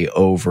play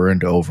over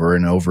and over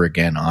and over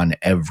again on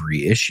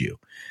every issue.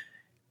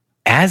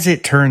 As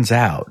it turns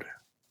out,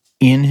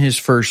 in his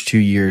first 2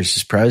 years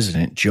as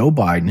president, Joe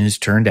Biden has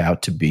turned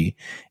out to be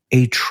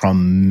a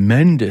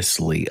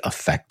tremendously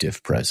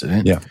effective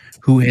president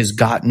who has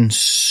gotten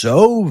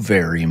so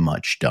very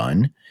much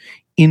done,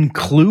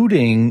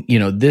 including,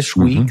 this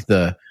week,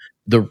 the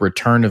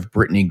return of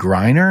Brittany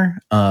Griner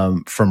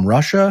from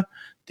Russia,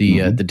 the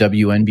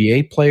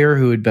WNBA player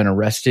who had been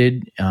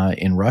arrested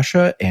in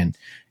Russia, and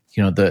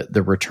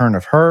the return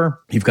of her.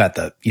 You've got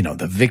the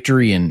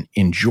victory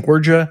in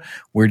Georgia,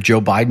 where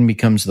Joe Biden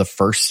becomes the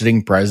first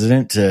sitting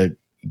president to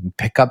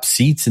pick up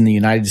seats in the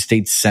United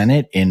States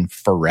Senate in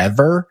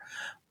forever.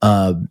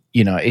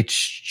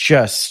 It's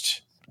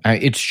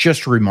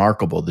just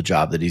remarkable, the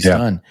job that he's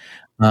done.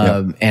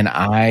 And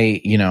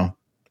I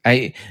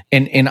I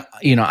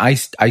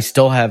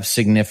still have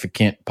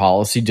significant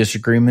policy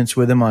disagreements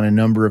with him on a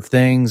number of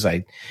things.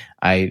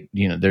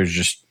 There's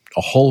just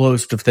a whole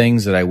host of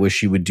things that I wish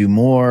he would do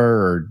more,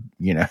 or,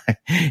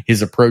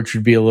 his approach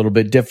would be a little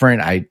bit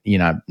different.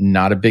 I'm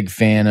not a big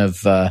fan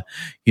of,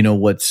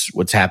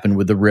 what's happened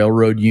with the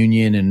railroad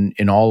union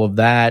and all of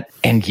that.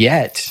 And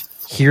yet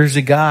here's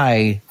a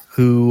guy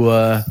who,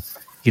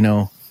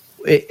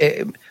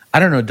 I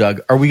don't know,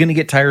 Doug. Are we going to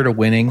get tired of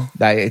winning?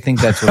 I think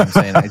that's what I'm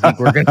saying. I think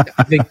we're going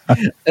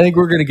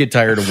to get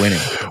tired of winning.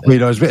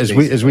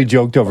 As we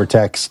joked over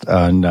text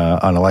on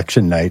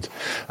election night,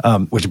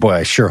 which, boy,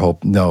 I sure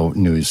hope no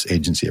news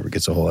agency ever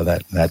gets a hold of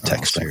that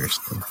text.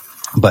 Seriously.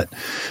 But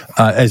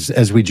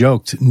as we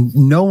joked,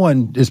 no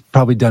one has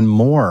probably done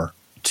more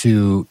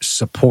to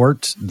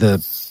support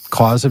the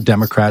cause of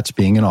Democrats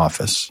being in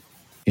office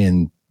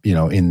in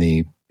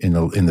the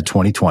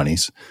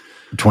 2020s.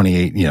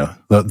 28,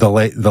 the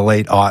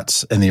late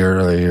aughts and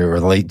the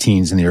late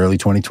teens and the early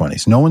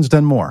 2020s. No one's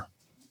done more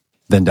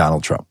than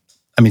Donald Trump.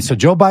 I mean, so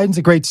Joe Biden's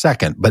a great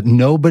second, but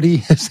nobody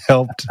has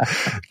helped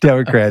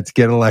Democrats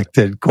get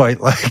elected quite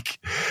like,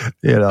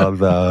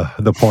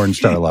 the porn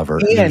star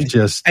lover. There's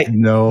just there's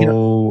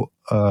no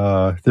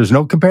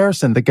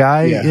comparison. The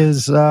guy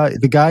is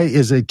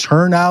a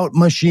turnout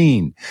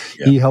machine.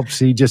 Yeah.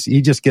 He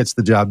just gets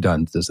the job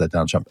done. Does that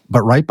Donald Trump?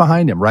 But right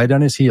behind him, right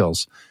on his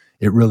heels,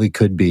 it really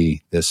could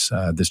be this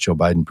Joe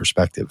Biden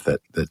perspective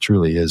that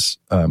truly is.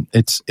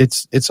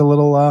 It's a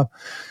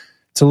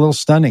little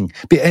stunning.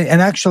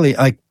 And actually,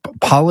 like,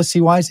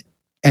 policy wise,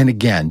 and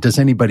again, does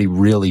anybody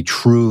really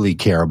truly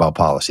care about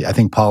policy? I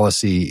think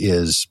policy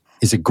is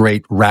a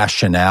great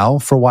rationale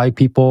for why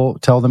people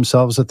tell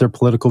themselves that their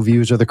political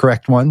views are the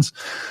correct ones,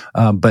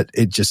 but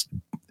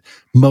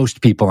most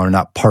people are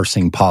not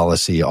parsing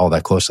policy all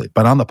that closely.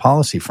 But on the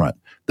policy front,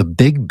 the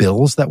big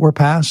bills that were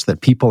passed that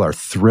people are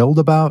thrilled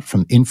about,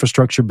 from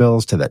infrastructure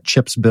bills to that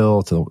CHIPS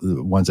bill to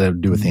the ones that have to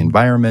do with the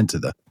environment to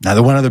the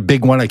one other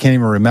big one I can't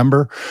even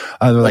remember.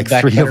 There were like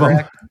three of them.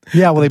 Act?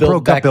 Yeah, well, they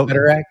broke up the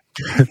Better Act.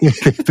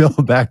 They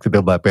built back the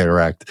Build Back Better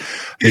Act.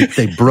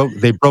 They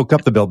broke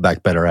up the Build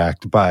Back Better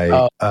Act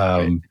by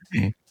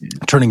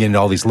turning it into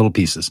all these little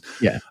pieces.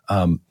 Yeah.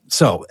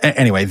 So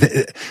anyway,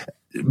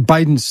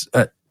 Biden's.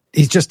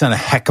 He's just done a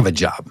heck of a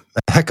job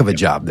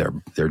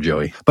there,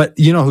 Joey. But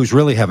you know who's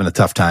really having a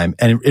tough time,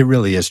 and it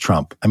really is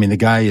Trump. I mean, the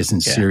guy is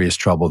in serious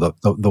trouble.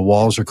 The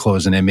walls are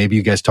closing in. Maybe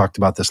you guys talked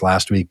about this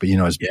last week, but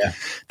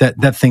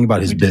that thing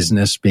about his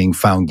business being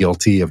found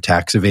guilty of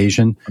tax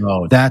evasion.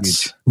 Oh,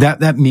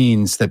 that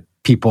means that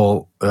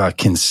people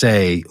can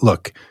say,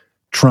 look,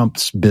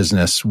 Trump's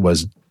business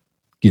was,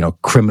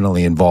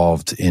 criminally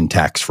involved in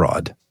tax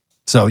fraud.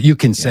 So you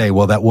can say,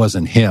 well, that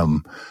wasn't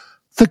him.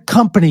 The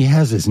company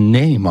has his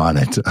name on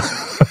it.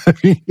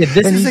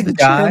 This is a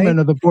guy, chairman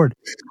of the board.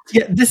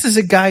 Yeah, this is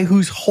a guy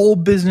whose whole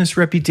business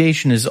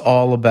reputation is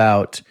all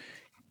about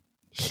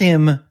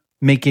him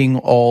making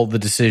all the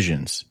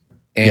decisions.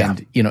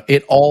 And,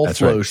 it all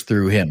flows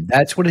through him.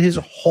 That's what his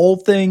whole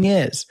thing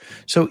is.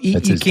 So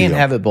you can't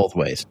have it both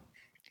ways.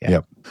 Yeah.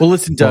 Yep. Well,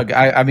 listen, Doug,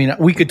 I mean,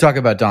 we could talk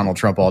about Donald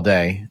Trump all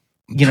day.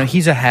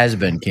 He's a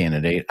has-been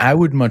candidate. I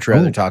would much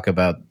rather talk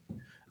about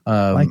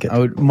I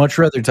would much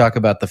rather talk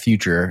about the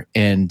future,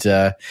 and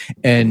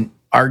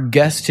our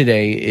guest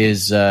today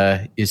is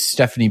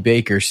Stephanie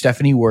Baker.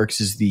 Stephanie works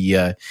as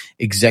the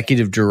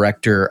executive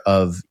director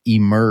of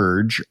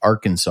Emerge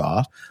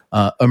Arkansas.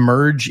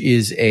 Emerge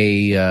is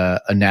a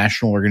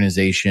national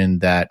organization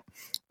that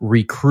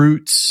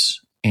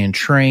recruits and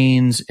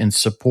trains and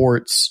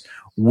supports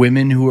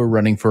women who are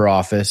running for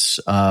office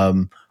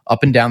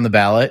up and down the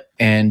ballot,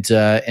 and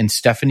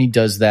Stephanie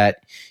does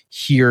that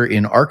here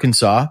in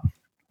Arkansas.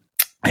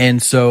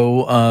 And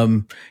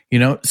so,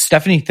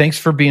 Stephanie, thanks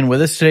for being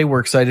with us today.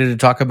 We're excited to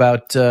talk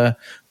about the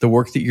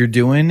work that you're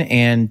doing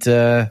and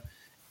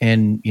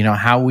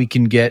how we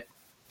can get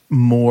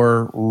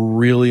more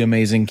really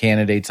amazing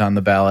candidates on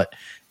the ballot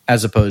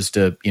as opposed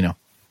to,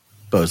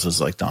 bozos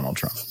like Donald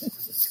Trump.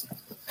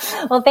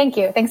 Well, thank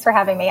you. Thanks for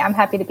having me. I'm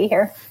happy to be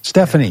here.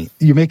 Stephanie,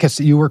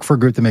 you work for a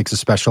group that makes a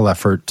special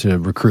effort to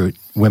recruit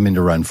women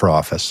to run for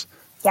office.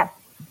 Yeah.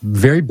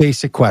 Very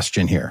basic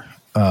question here.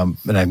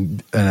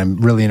 And I'm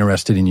really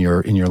interested in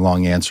your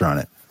long answer on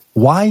it.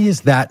 Why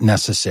is that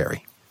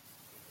necessary?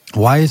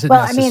 Why is it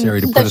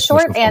necessary to put a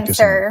special focus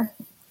on it?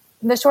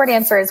 The short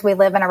answer is we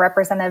live in a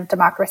representative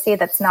democracy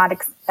that's not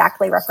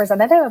exactly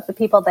representative of the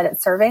people that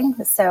it's serving.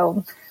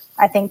 So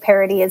I think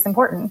parity is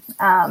important.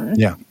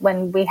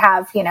 When we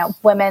have,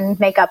 women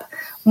make up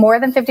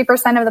more than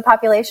 50% of the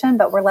population,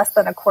 but we're less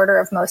than a quarter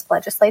of most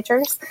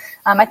legislatures.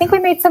 I think we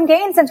made some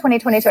gains in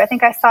 2022. I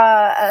think I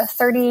saw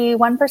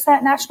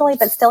 31% nationally,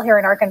 but still here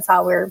in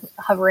Arkansas, we're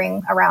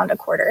hovering around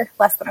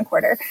less than a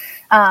quarter.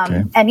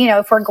 And,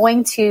 if we're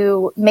going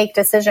to make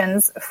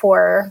decisions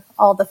for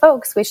all the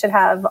folks, we should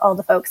have all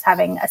the folks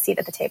having a seat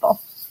at the table.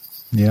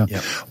 Yeah.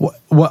 Yep.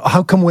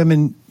 How come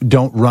women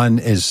don't run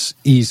as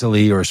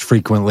easily or as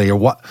frequently,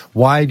 or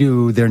why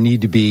do there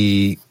need to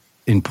be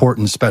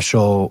important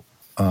special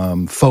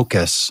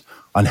focus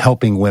on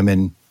helping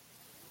women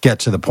get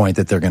to the point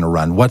that they're going to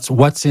run?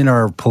 What's in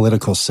our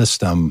political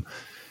system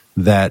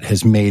that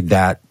has made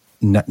that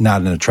not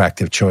an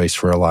attractive choice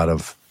for a lot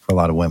of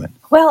women?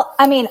 Well,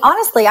 I mean,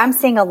 honestly, I'm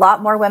seeing a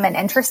lot more women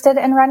interested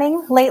in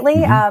running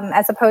lately,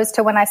 as opposed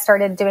to when I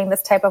started doing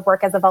this type of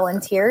work as a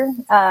volunteer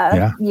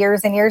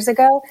years and years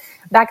ago.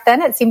 Back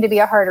then, it seemed to be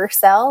a harder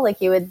sell. Like,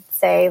 you would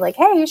say, like,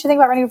 hey, you should think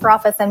about running for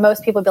office. And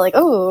most people would be like,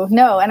 oh,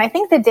 no. And I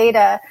think the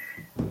data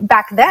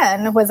back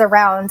then was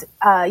around,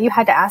 you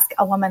had to ask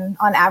a woman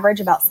on average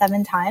about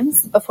 7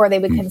 times before they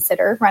would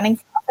consider running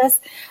for office.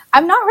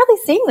 I'm not really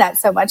seeing that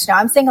so much now.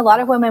 I'm seeing a lot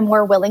of women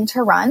more willing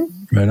to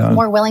run,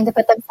 more willing to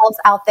put themselves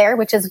out there,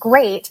 which is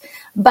great.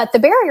 But the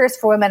barriers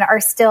for women are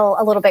still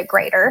a little bit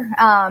greater.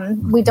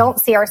 We don't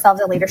see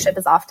ourselves in leadership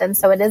as often,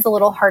 so it is a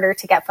little harder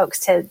to get folks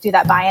to do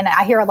that buy-in.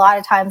 I hear a lot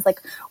of times,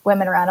 like,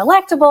 women are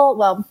unelectable.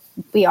 Well,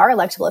 we are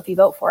electable if you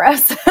vote for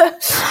us. That's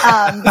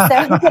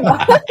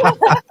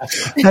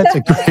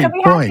a great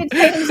point. We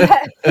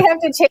have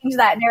to change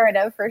that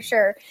narrative for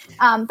sure.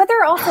 But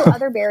there are also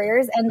other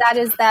barriers, and that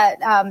is that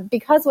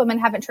because women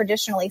haven't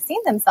traditionally seen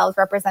themselves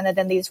represented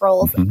in these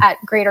roles at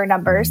greater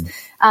numbers,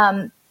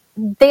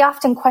 they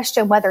often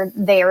question whether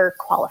they're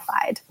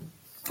qualified.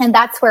 And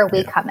that's where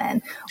we come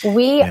in.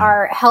 We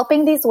are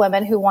helping these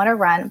women who want to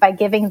run by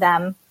giving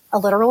them a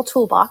literal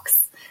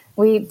toolbox.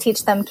 We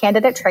teach them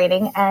candidate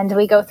training, and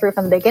we go through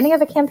from the beginning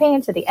of a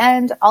campaign to the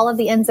end, all of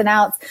the ins and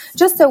outs,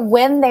 just so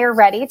when they're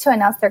ready to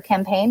announce their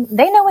campaign,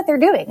 they know what they're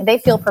doing. They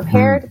feel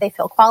prepared. They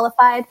feel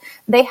qualified.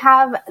 They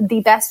have the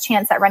best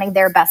chance at running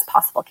their best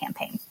possible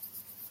campaign.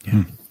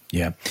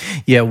 Yeah.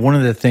 One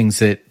of the things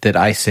that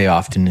I say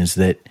often is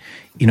that,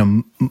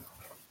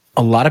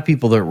 a lot of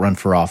people that run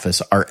for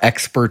office are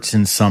experts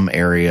in some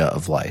area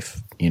of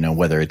life,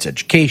 whether it's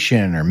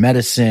education or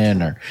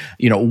medicine or,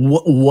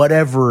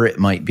 whatever it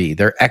might be.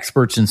 They're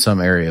experts in some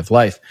area of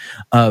life.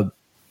 That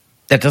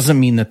doesn't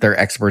mean that they're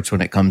experts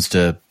when it comes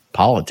to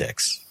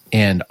politics.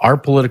 And our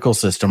political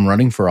system,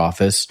 running for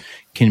office,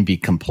 can be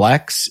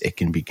complex. It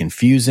can be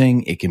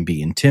confusing. It can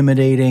be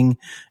intimidating.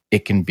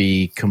 It can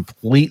be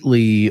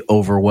completely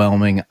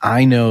overwhelming.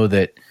 I know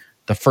that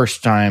the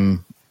first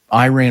time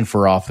I ran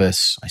for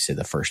office,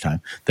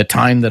 the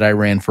time that I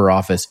ran for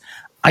office,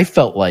 I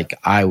felt like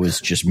I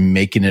was just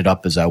making it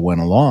up as I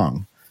went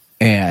along,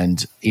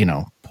 and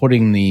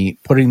putting the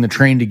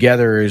train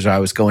together as I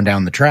was going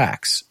down the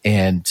tracks.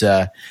 And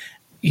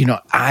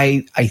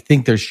I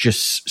think there's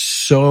just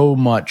so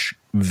much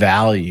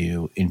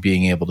value in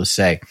being able to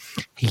say,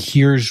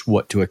 here's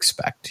what to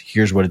expect,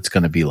 here's what it's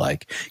going to be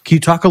like. Can you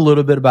talk a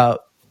little bit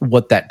about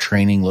what that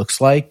training looks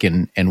like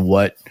and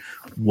what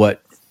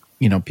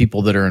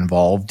people that are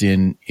involved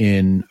in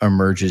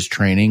Emerge's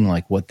training,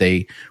 like what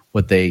they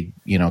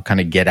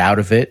kind of get out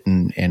of it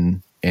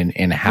and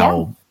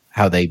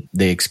how they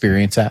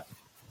experience that?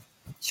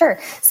 Sure.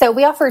 So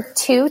we offer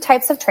 2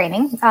 types of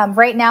training.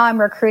 Right now I'm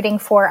recruiting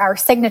for our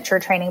signature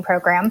training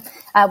program,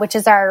 which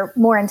is our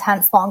more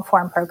intense long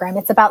form program.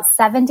 It's about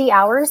 70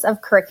 hours of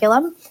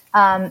curriculum.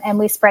 And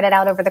we spread it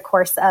out over the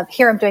course of,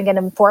 here I'm doing it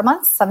in 4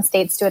 months. Some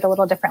states do it a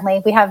little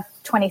differently. We have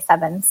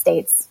 27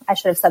 states. I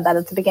should have said that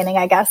at the beginning,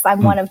 I guess.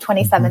 I'm one of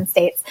 27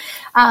 states.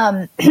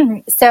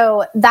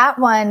 So that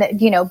one,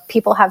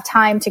 people have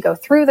time to go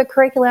through the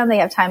curriculum. They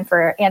have time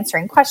for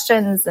answering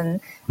questions and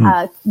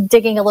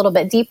digging a little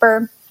bit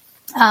deeper.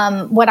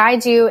 What I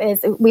do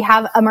is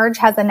Emerge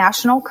has a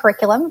national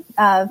curriculum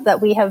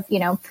that we have,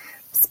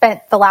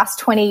 spent the last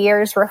 20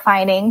 years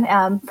refining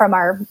from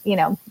our,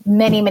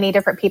 many, many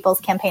different people's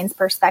campaigns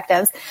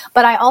perspectives.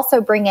 But I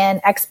also bring in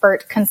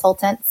expert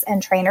consultants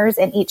and trainers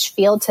in each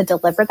field to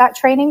deliver that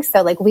training.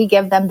 So like we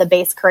give them the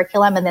base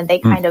curriculum and then they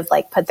kind of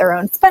like put their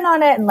own spin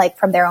on it and like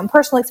from their own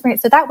personal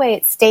experience. So that way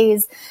it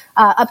stays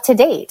up to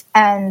date.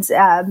 And,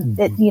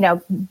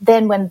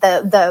 then when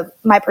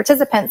my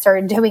participants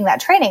are doing that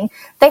training,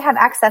 they have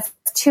access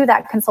to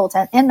that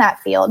consultant in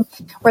that field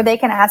where they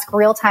can ask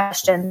real-time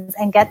questions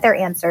and get their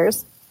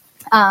answers.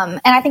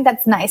 And I think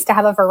that's nice to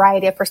have a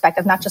variety of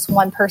perspective, not just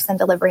one person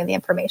delivering the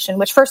information,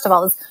 which first of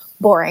all is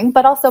boring,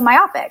 but also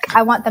myopic.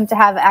 I want them to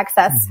have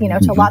access,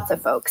 to lots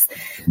of folks.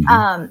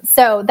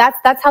 So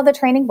that's how the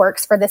training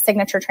works for the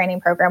signature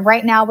training program.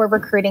 Right now we're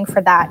recruiting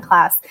for that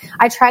class.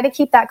 I try to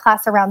keep that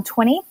class around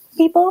 20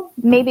 people,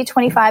 maybe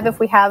 25 if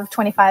we have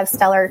 25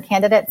 stellar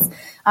candidates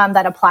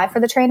that apply for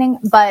the training.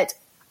 But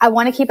I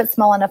want to keep it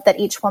small enough that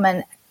each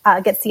woman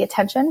gets the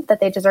attention that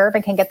they deserve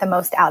and can get the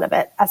most out of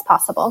it as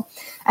possible.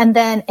 And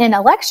then in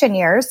election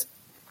years,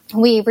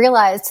 we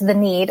realized the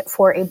need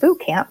for a boot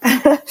camp.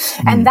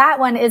 And that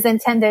one is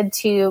intended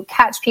to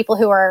catch people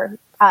who are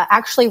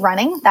actually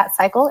running that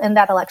cycle in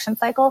that election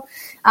cycle.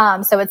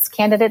 So it's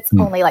candidates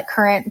only, like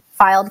current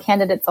filed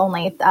candidates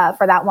only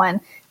for that one.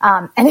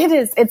 And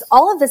it's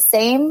all of the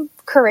same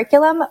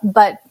curriculum,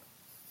 but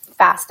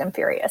fast and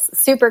furious,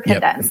 super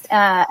condensed,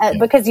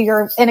 because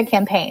you're in a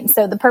campaign.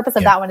 So the purpose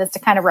of that one is to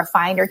kind of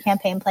refine your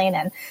campaign plan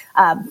and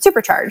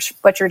supercharge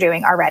what you're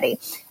doing already.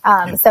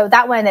 So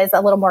that one is a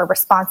little more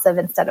responsive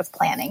instead of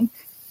planning.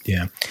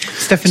 Yeah.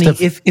 Stephanie,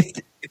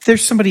 if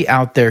there's somebody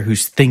out there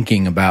who's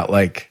thinking about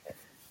like,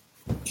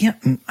 yeah,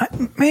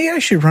 maybe I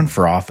should run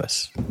for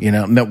office.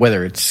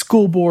 Whether it's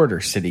school board or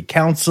city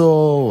council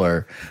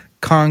or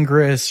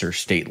Congress or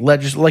state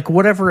legislature, like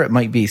whatever it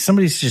might be.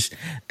 Somebody's just,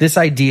 this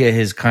idea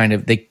has kind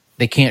of,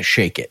 they can't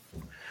shake it.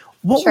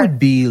 What would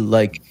be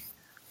like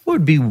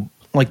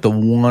the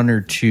one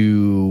or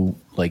two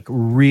like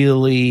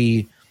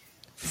really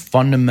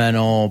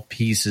fundamental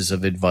pieces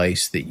of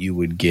advice that you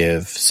would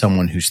give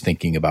someone who's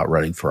thinking about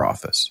running for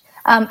office?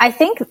 I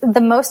think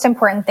the most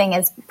important thing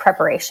is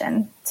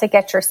preparation to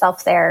get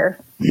yourself there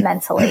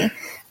mentally.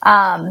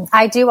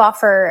 I do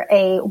offer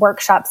a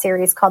workshop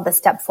series called the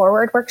Step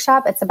Forward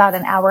Workshop. It's about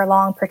an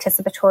hour-long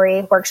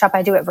participatory workshop.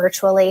 I do it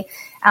virtually.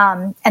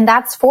 And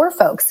that's for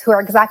folks who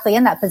are exactly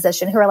in that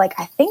position, who are like,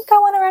 I think I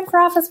want to run for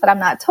office, but I'm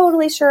not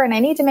totally sure, and I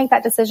need to make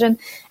that decision.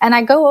 And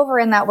I go over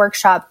in that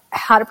workshop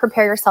how to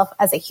prepare yourself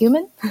as a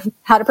human,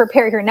 how to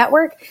prepare your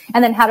network,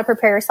 and then how to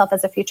prepare yourself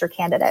as a future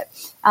candidate.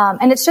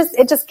 And it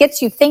just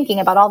gets you thinking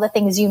about all the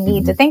things you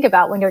need to think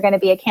about when you're going to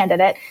be a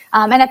candidate.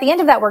 And at the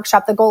end of that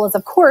workshop, the goal is,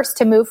 of course,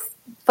 to move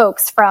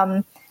folks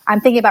from, I'm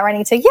thinking about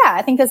running, to, yeah,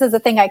 I think this is a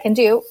thing I can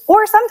do.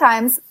 Or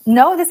sometimes,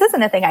 no, this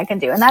isn't a thing I can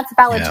do. And that's a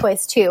valid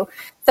choice too.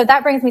 So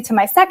that brings me to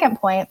my second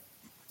point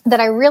that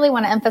I really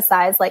want to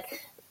emphasize.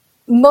 Like,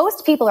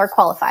 most people are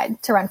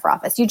qualified to run for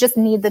office. You just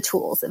need the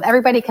tools.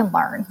 Everybody can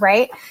learn,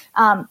 right?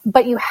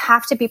 But you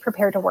have to be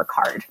prepared to work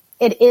hard.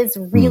 It is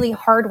really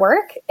hard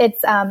work.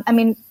 It's,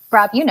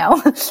 Rob,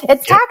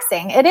 it's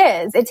taxing. It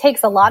is. It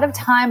takes a lot of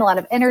time, a lot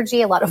of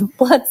energy, a lot of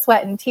blood,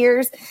 sweat, and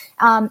tears.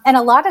 And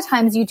a lot of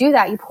times you do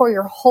that. You pour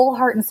your whole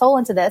heart and soul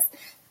into this.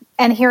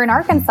 And here in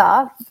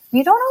Arkansas,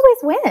 you don't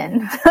always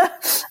win.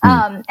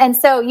 And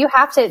so you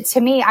have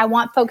to me, I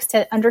want folks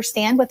to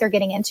understand what they're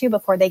getting into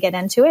before they get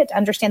into it, to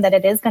understand that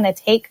it is going to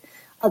take,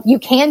 you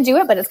can do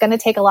it, but it's going to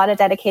take a lot of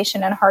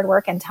dedication and hard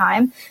work and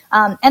time.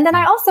 And then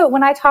I also,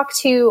 when I talk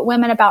to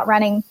women about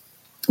running,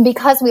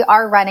 because we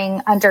are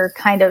running under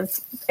kind of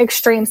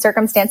extreme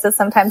circumstances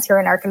sometimes here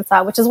in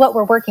Arkansas, which is what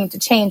we're working to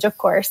change, of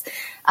course.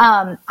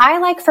 I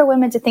like for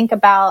women to think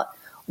about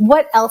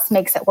what else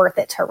makes it worth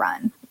it to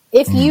run.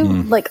 If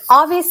you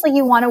obviously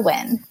you want to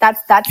win.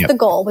 That's the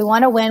goal. We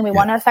want to win. We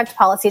want to affect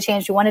policy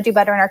change. We want to do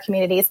better in our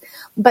communities.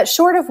 But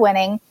short of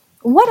winning,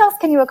 what else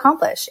can you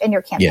accomplish in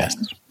your campaign?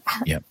 Yes.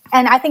 Yep.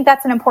 And I think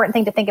that's an important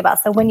thing to think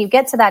about. So when you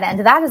get to that end,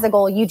 that is a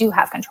goal you do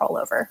have control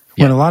over.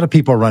 When a lot of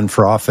people run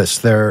for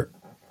office,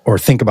 or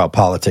think about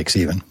politics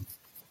even,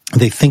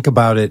 they think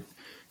about it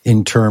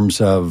in terms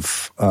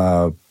of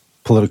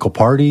political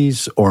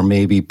parties or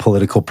maybe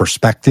political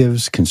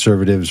perspectives,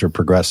 conservatives or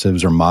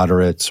progressives or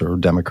moderates or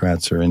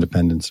Democrats or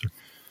independents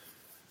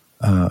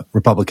or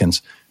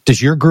Republicans.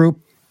 Does your group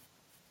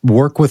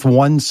work with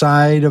one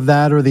side of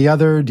that or the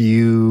other? Do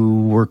you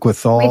work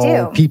with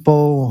all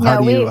people?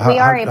 No, we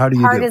are a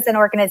partisan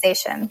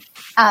organization.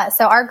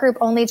 So our group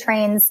only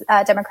trains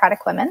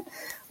Democratic women.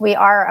 We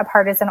are a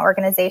partisan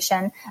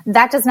organization.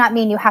 That does not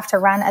mean you have to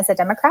run as a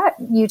Democrat.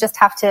 You just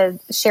have to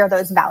share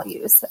those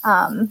values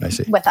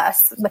with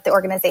us, with the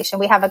organization.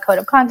 We have a code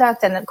of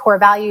conduct and core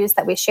values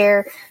that we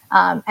share.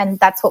 And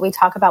that's what we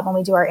talk about when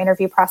we do our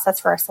interview process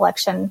for our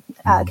selection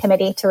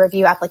committee to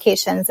review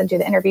applications and do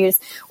the interviews.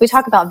 We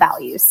talk about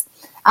values.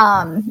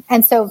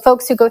 And so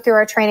folks who go through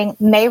our training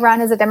may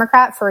run as a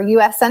Democrat for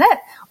U.S. Senate,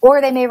 or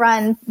they may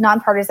run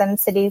nonpartisan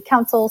city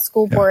council,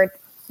 school board,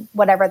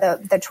 whatever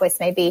the choice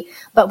may be.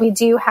 But we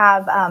do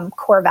have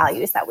core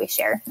values that we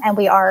share, and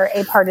we are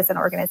a partisan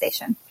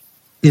organization.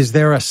 Is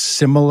there a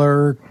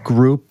similar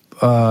group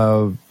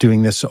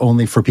doing this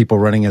only for people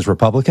running as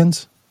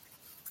Republicans?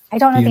 I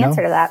don't know the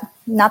answer to that.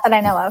 Not that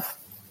I know of.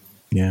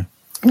 Yeah.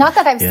 Not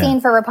that I've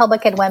seen for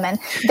Republican women.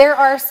 There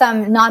are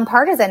some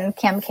nonpartisan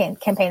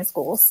campaign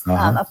schools,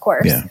 of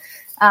course. Yeah.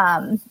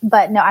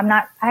 But no,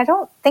 I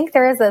don't think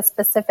there is a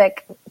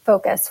specific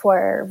focus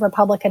for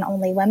Republican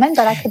only women,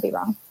 but I could be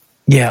wrong.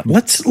 Yeah,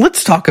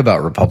 let's talk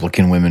about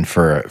Republican women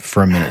for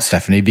a minute,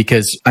 Stephanie,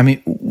 because I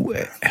mean,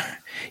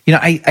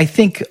 I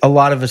think a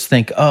lot of us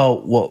think,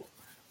 oh, well,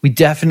 we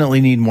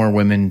definitely need more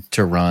women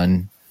to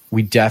run.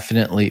 We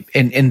definitely,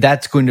 and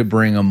that's going to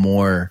bring a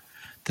more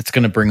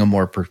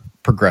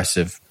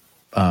progressive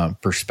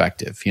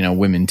perspective.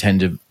 Women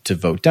tend to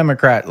vote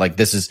Democrat.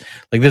 This is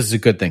a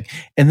good thing.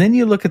 And then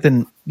you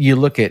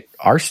look at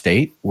our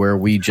state where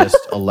we just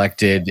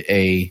elected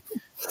a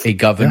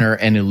governor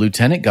and a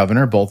lieutenant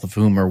governor, both of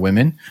whom are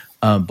women,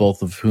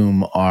 both of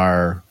whom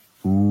are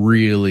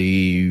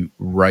really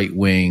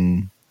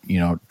right-wing,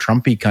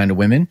 Trumpy kind of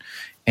women.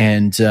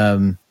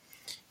 And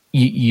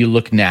you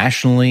look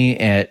nationally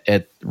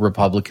at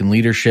Republican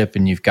leadership,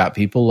 and you've got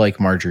people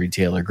like Marjorie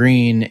Taylor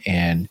Greene.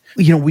 And,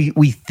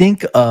 we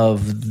think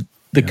of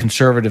the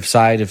conservative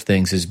side of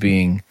things as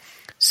being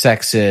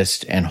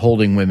sexist and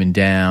holding women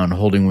down,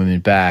 holding women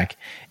back.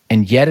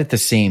 And yet at the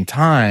same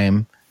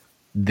time,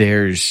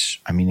 there's,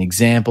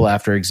 example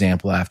after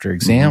example after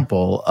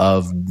example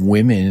of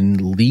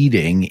women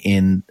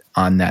leading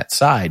on that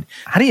side.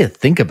 How do you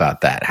think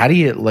about that? How do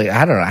you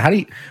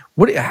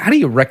how do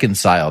you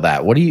reconcile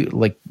that?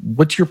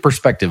 What's your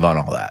perspective on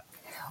all that?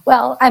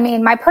 Well, I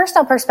mean, my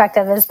personal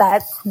perspective is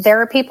that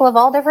there are people of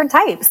all different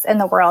types in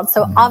the world.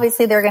 So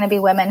obviously there are going to be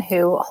women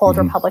who hold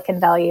Republican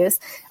values.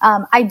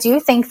 I do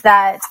think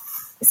that,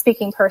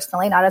 speaking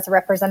personally, not as a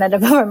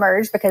representative of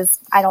Emerge, because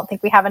I don't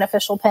think we have an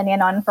official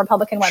opinion on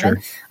Republican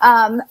women.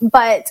 Sure.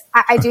 But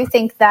I do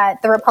think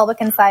that the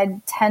Republican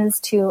side tends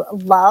to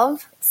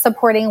love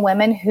supporting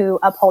women who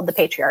uphold the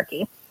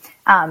patriarchy.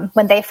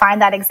 When they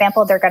find that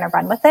example, they're going to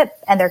run with it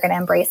and they're going to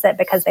embrace it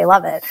because they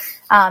love it.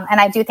 And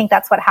I do think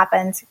that's what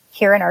happened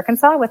here in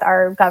Arkansas with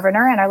our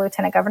governor and our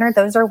lieutenant governor.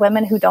 Those are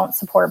women who don't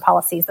support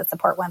policies that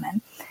support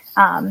women.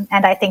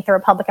 And I think the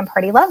Republican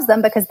Party loves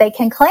them because they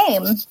can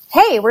claim,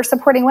 hey, we're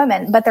supporting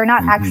women, but they're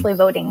not actually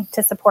voting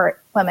to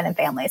support women and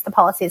families, the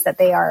policies that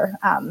they are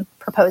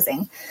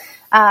proposing.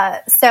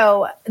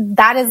 So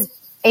that is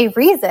a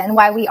reason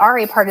why we are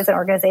a partisan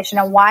organization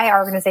and why our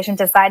organization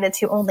decided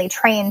to only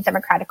train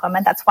Democratic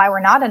women. That's why we're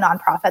not a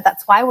nonprofit.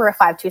 That's why we're a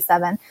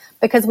 527,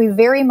 because we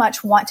very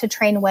much want to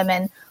train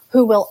women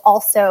who will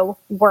also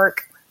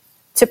work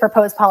to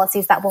propose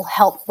policies that will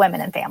help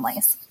women and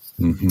families.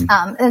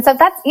 And so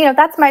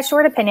that's my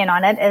short opinion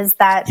on it, is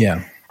that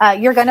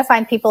you're going to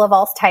find people of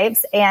all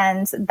types,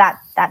 and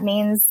that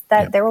means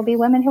that there will be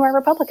women who are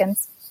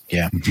Republicans.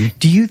 Yeah.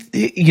 Do you,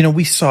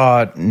 we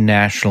saw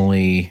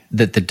nationally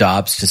that the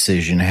Dobbs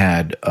decision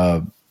had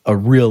a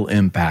real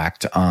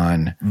impact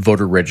on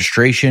voter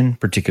registration,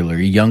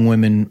 particularly young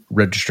women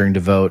registering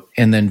to vote,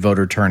 and then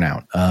voter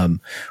turnout.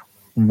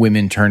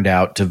 Women turned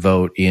out to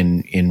vote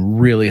in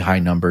really high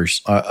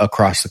numbers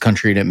across the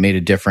country, and it made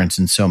a difference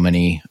in so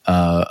many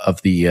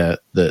of the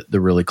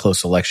really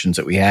close elections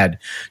that we had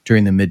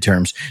during the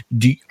midterms.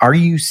 Are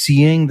you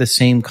seeing the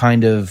same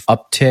kind of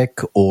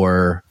uptick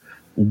or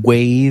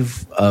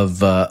wave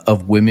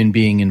of women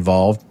being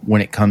involved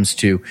when it comes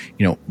to,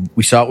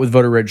 we saw it with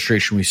voter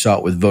registration, we saw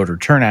it with voter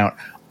turnout.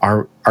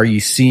 Are you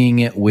seeing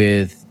it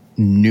with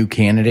new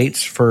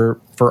candidates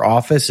for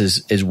office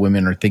as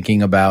women are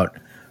thinking about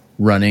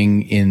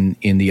running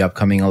in the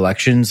upcoming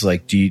elections?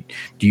 Like, do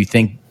you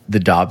think the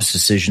Dobbs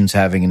decision's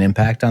having an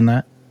impact on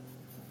that?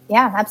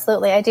 Yeah,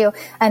 absolutely. I do.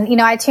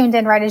 And, I tuned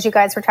in right as you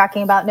guys were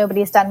talking about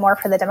nobody's done more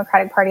for the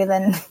Democratic Party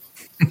than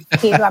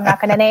he, who I'm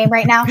not going to name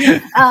right now.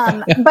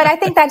 But I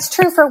think that's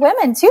true for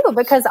women too,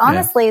 because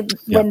honestly,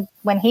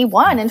 when he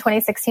won in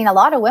 2016, a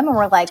lot of women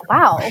were like,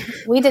 wow,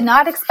 we did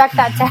not expect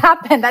that to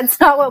happen. That's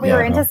not what we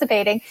were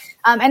anticipating.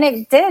 And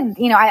it did,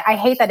 I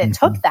hate that it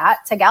took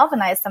that to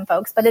galvanize some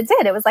folks, but it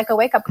did. It was like a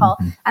wake up call.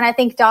 And I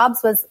think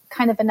Dobbs was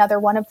kind of another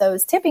one of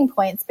those tipping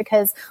points,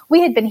 because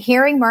we had been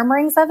hearing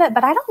murmurings of it,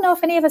 but I don't know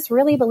if any of us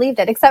really believed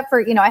it, except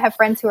for, I have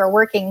friends who are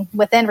working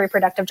within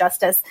reproductive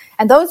justice,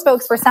 and those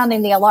folks were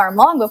sounding the alarm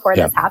long before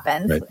this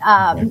happened.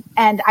 Right.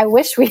 And I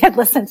wish we had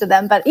listened to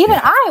them, but even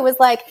I was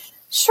like,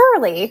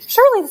 surely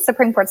the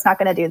Supreme Court's not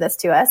going to do this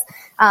to us.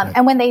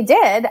 And when they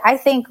did, I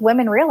think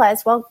women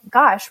realized, well,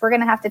 gosh, we're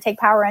going to have to take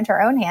power into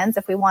our own hands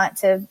if we want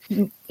to,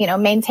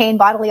 maintain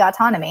bodily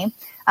autonomy.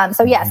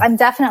 So yes, I'm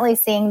definitely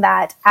seeing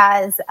that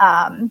as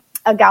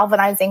a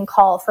galvanizing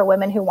call for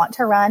women who want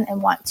to run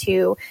and want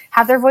to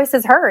have their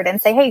voices heard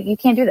and say, hey, you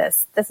can't do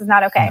this. This is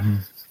not okay.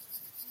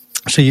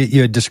 So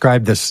you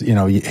described this,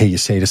 you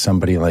say to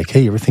somebody like,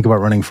 hey, you ever think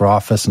about running for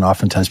office? And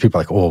oftentimes people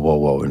are like,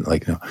 whoa. And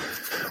like,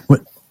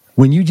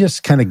 when you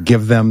just kind of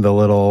give them the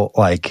little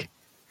like,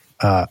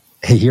 hey,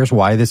 here's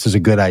why this is a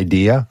good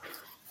idea.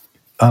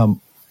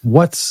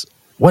 What's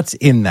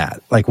in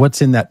that? Like,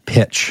 what's in that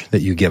pitch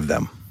that you give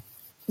them?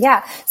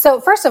 Yeah.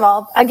 So first of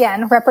all,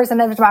 again,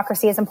 representative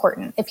democracy is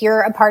important. If you're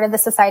a part of the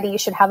society, you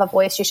should have a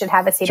voice. You should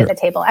have a seat at the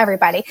table,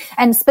 everybody.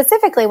 And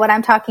specifically when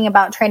I'm talking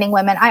about training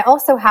women, I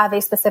also have a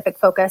specific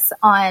focus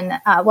on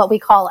what we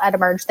call at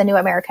Emerge, the new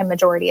American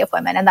majority of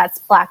women. And that's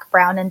Black,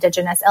 Brown,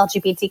 Indigenous,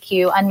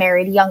 LGBTQ,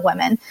 unmarried, young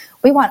women.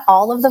 We want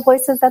all of the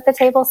voices at the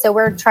table. So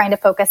we're trying to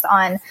focus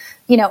on,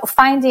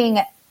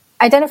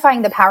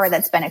 identifying the power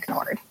that's been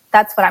ignored.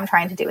 That's what I'm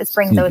trying to do, is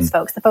bring those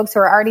folks, the folks who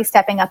are already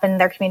stepping up in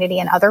their community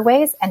in other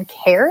ways and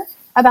care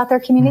about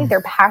their community.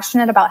 They're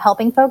passionate about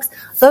helping folks.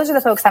 Those are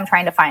the folks I'm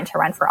trying to find to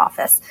run for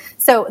office.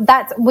 So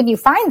that's when you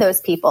find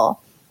those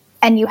people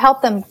and you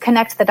help them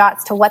connect the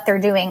dots to what they're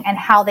doing and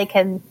how they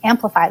can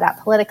amplify that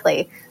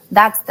politically.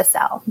 That's the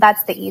sell.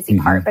 That's the easy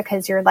part,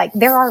 because you're like,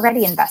 they're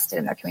already invested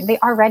in their community. They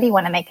already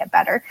want to make it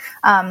better.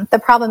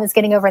 The problem is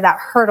getting over that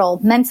hurdle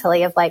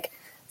mentally of like,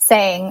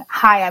 saying,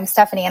 hi, I'm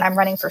Stephanie and I'm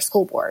running for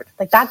school board.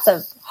 Like, that's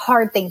a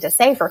hard thing to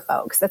say for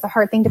folks. That's a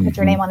hard thing to put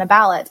your name on a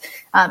ballot.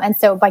 And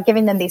so by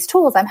giving them these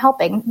tools, I'm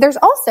helping. There's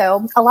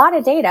also a lot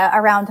of data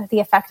around the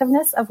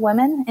effectiveness of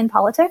women in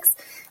politics.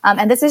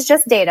 And this is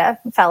just data,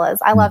 fellas.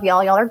 I love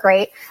y'all. Y'all are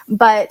great.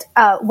 But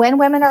when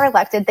women are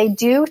elected, they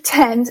do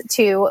tend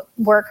to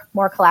work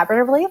more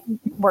collaboratively,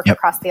 work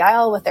across the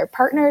aisle with their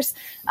partners.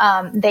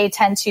 They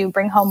tend to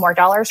bring home more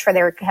dollars for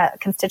their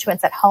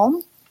constituents at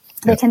home.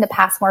 They tend to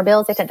pass more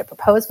bills. They tend to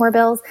propose more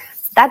bills.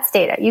 That's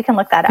data. You can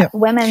look that up.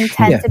 Women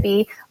tend to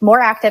be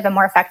more active and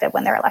more effective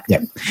when they're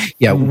elected.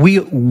 Yeah,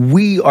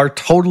 we are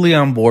totally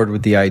on board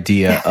with the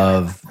idea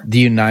of the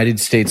United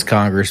States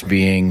Congress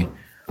being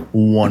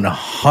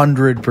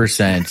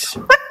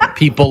 100%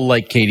 people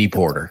like Katie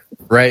Porter,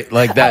 right?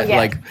 Like that.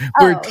 Like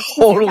we're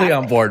totally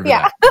on board with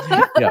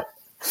that.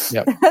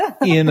 Yeah.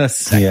 In a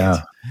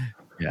second.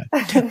 Yeah.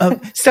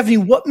 Stephanie,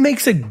 what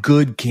makes a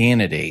good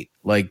candidate?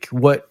 Like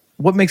what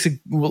makes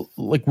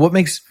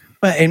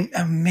and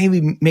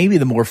maybe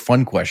the more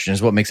fun question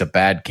is what makes a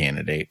bad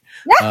candidate?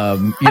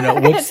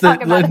 What's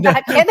the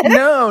bad candidate?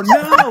 No,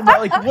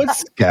 but like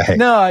what's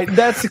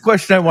that's the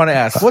question I want to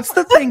ask. What's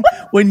the thing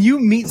when you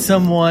meet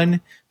someone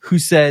who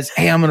says,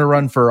 "Hey, I'm going to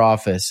run for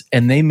office,"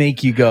 and they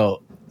make you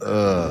go,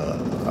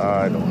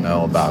 I don't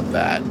know about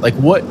that. Like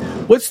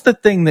what's the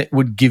thing that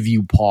would give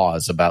you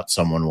pause about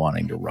someone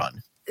wanting to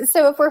run?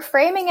 So if we're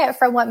framing it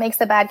from what makes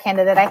a bad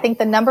candidate, I think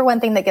the number one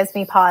thing that gives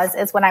me pause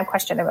is when I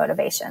question their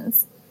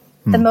motivations.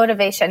 The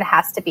motivation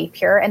has to be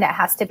pure, and it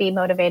has to be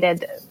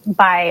motivated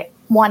by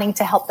wanting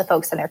to help the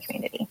folks in their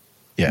community.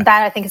 Yeah.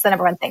 That I think is the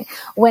number one thing.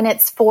 When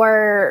it's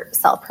for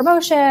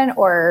self-promotion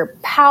or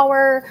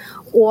power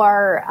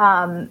or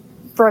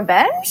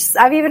revenge,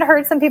 I've even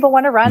heard some people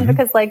want to run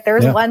because like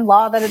there's one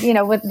law that,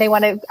 they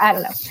want to, I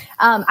don't know.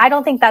 I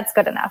don't think that's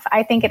good enough.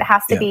 I think it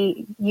has to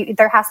be,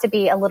 there has to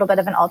be a little bit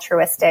of an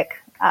altruistic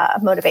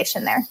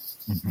motivation there.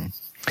 Mm-hmm.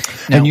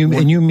 Now, and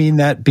you mean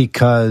that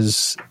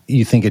because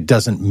you think it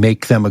doesn't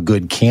make them a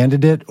good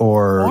candidate,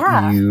 or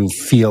you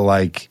feel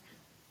like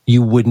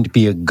you wouldn't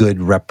be a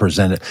good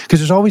representative? Because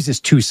there's always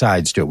this two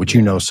sides to it, which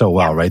you know so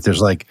well, right?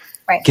 There's like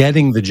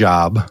getting the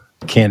job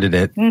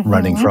candidate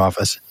running for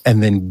office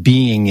and then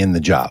being in the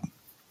job.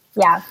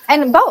 Yeah,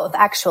 and both,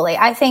 actually.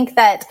 I think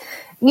that,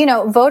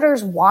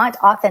 voters want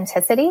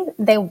authenticity.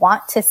 They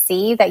want to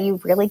see that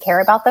you really care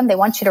about them. They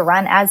want you to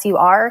run as you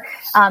are.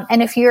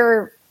 And if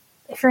you're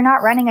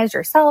not running as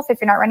yourself, if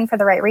you're not running for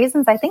the right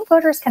reasons, I think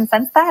voters can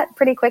sense that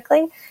pretty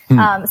quickly.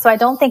 So I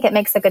don't think it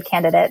makes a good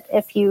candidate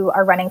if you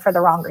are running for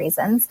the wrong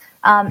reasons.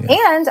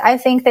 And I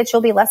think that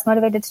you'll be less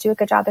motivated to do a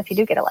good job if you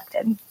do get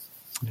elected.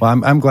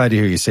 Well, I'm glad to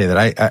hear you say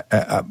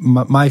that.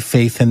 My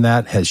faith in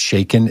that has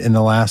shaken in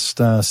the last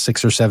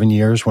 6 or 7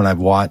 years when I've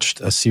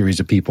watched a series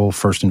of people,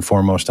 first and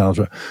foremost, Donald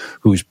Trump,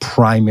 whose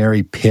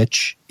primary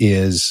pitch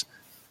is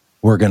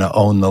we're going to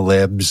own the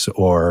libs,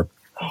 or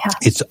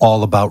it's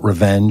all about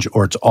revenge,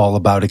 or it's all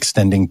about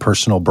extending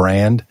personal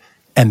brand.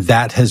 And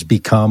that has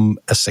become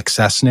a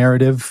success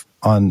narrative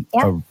on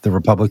the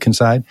Republican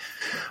side.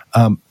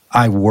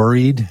 I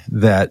worried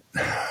that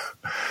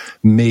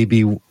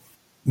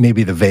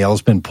maybe the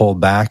veil's been pulled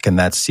back, and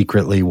that's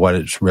secretly what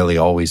it's really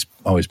always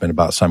been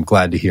about. So I'm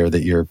glad to hear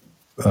that you're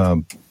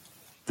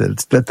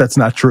that's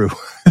not true.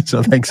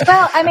 So thanks.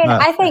 Well, I mean,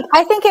 I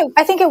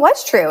think it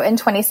was true in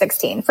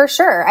 2016 for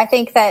sure. I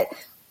think that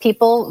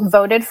people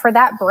voted for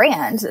that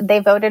brand. They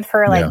voted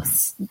for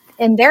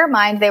in their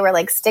mind, they were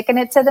like sticking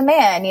it to the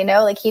man.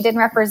 Like he didn't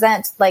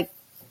represent like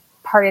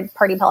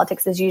party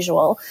politics as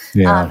usual.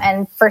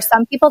 And for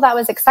some people that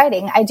was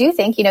exciting. I do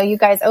think, you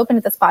guys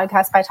opened this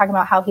podcast by talking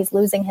about how he's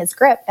losing his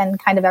grip and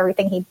kind of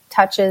everything he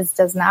touches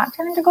does not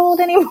turn into gold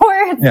anymore.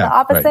 It's the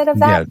opposite of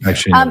that.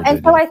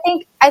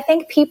 I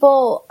think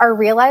people are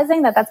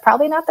realizing that that's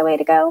probably not the way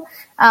to go.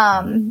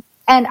 And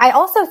I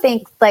also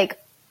think like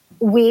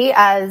we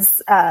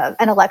as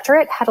an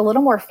electorate had a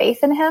little more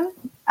faith in him.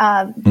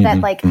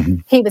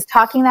 He was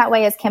talking that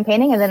way as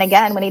campaighing. And then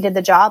again, when he did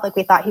the job, like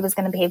we thought he was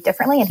going to behave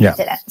differently, and he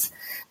didn't.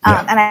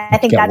 And I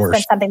think that's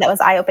been something that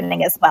was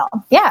eye-opening as well.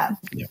 Yeah.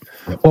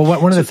 Well,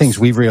 one of the things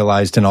we've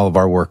realized in all of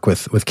our work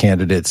with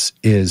candidates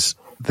is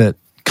that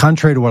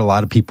contrary to what a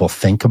lot of people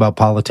think about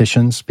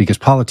politicians, because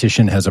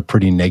politician has a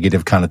pretty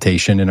negative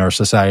connotation in our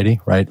society,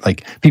 right?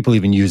 Like people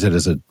even use it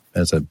as a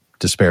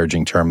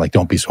disparaging term, like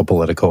don't be so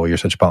political, you're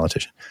such a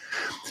politician.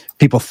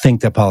 People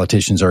think that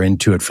politicians are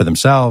into it for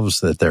themselves,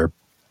 that they're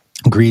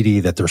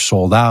greedy, that they're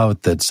sold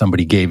out, that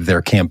somebody gave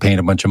their campaign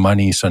a bunch of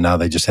money, so now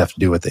they just have to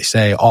do what they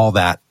say. All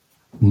that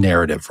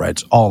narrative, right?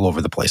 It's all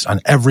over the place. On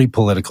every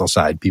political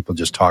side, people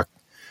just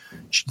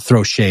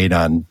throw shade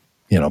on,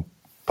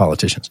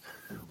 politicians.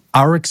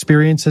 Our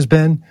experience has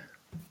been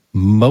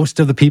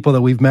most of the people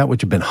that we've met, which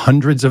have been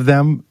hundreds of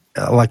them,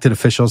 elected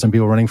officials and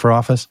people running for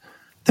office,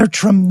 they're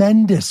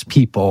tremendous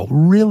people,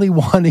 really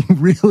wanting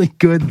really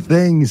good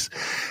things,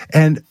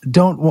 and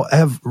don't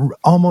have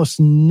almost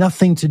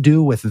nothing to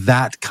do with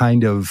that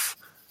kind of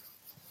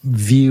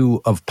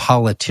view of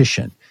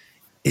politician.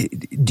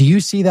 Do you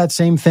see that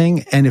same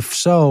thing? And if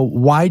so,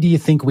 why do you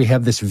think we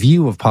have this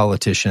view of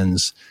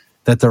politicians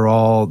that they're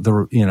all the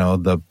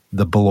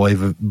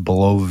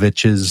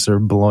Blojeviches or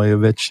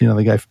Blojevich,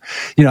 the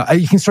guy,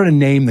 you can sort of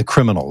name the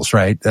criminals,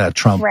 right?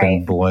 Trump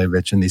and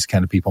Blojevich and these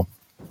kind of people.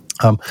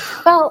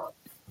 Well,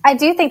 I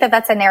do think that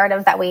that's a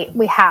narrative that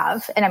we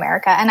have in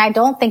America. And I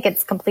don't think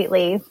it's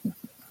completely,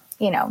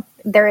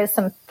 there is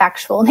some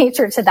factual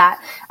nature to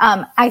that.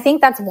 I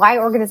think that's why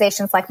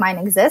organizations like mine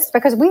exist,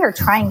 because we are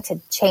trying to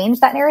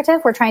change that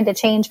narrative. We're trying to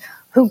change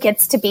who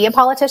gets to be a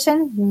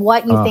politician,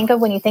 what you think of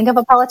when you think of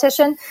a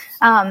politician,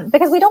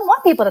 because we don't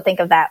want people to think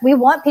of that. We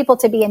want people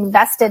to be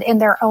invested in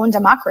their own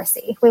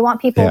democracy. We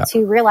want people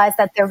to realize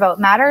that their vote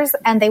matters,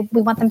 and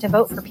we want them to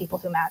vote for people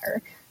who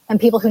matter. and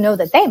people who know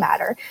that they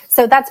matter.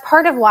 So that's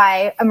part of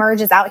why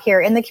Emerge is out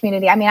here in the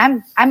community. I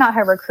mean, I'm out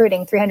here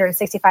recruiting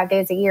 365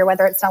 days a year,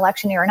 whether it's an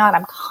election year or not.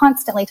 I'm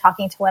constantly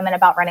talking to women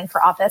about running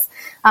for office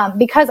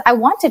because I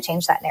want to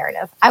change that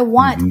narrative. I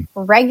want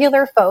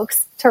regular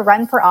folks to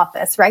run for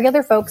office,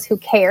 regular folks who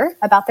care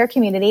about their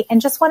community and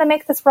just want to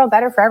make this world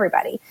better for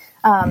everybody.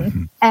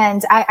 And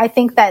I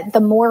think that the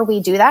more we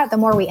do that, the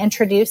more we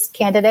introduce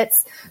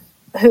candidates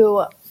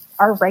who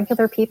are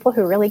regular people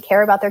who really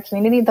care about their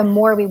community, the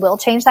more we will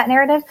change that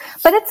narrative.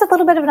 But it's a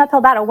little bit of an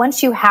uphill battle.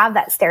 Once you have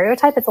that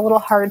stereotype, it's a little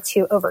hard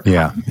to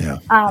overcome.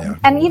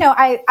 And, you know,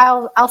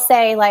 I'll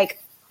say, like,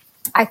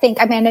 I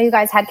know you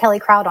guys had Kelly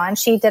Crowd on.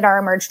 She did our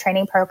Emerge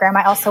training program.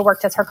 I also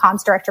worked as her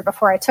comms director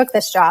before I took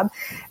this job.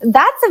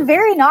 That's a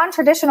very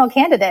non-traditional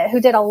candidate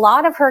who did a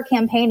lot of her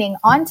campaigning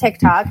on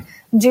TikTok,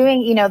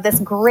 doing, you know,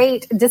 this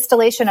great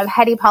distillation of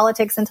heady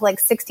politics into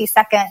like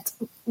 60-second,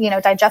 you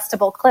know,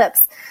 digestible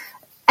clips.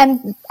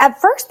 And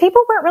at first,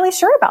 people weren't really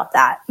sure about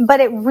that,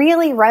 but it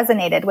really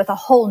resonated with a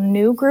whole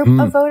new group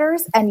of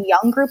voters and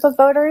young group of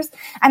voters.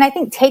 And I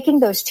think taking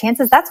those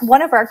chances, that's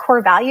one of our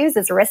core values,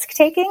 is risk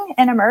taking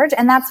in Emerge.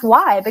 And that's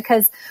why,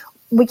 because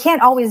we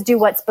can't always do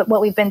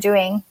what we've been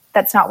doing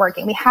that's not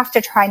working. We have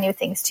to try new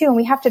things too. And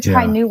we have to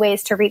try new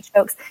ways to reach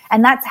folks.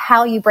 And that's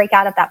how you break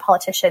out of that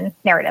politician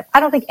narrative.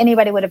 I don't think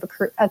anybody would have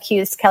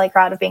accused Kelly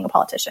Crowd of being a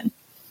politician.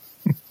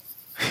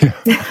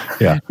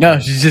 No,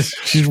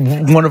 she's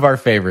one of our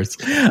favorites.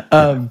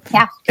 And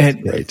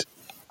great.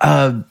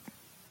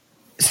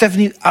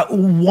 Stephanie,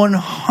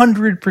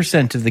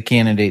 100% of the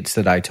candidates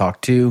that I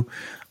talk to,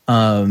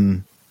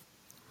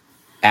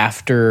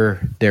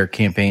 after their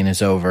campaign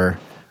is over,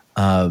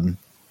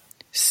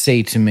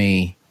 say to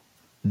me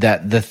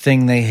that the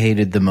thing they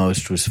hated the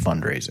most was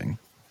fundraising.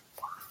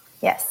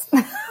 Yes.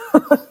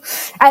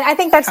 I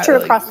think that's true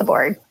across the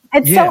board.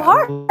 It's so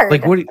hard.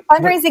 Like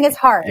fundraising is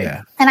hard.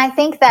 Yeah. And I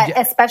think that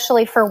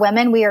especially for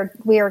women, we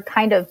are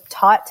kind of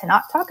taught to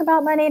not talk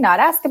about money, not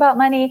ask about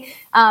money.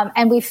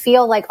 And we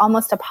feel like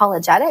almost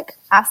apologetic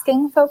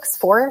asking folks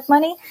for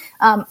money.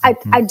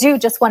 I do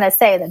just want to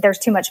say that there's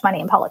too much money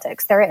in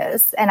politics. There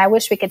is. And I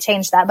wish we could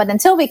change that. But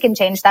until we can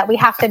change that, we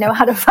have to know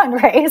how to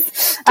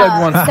fundraise.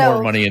 Doug wants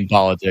more money in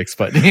politics,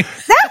 but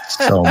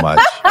so much.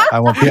 I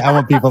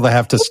want people to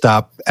have to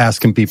stop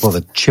asking people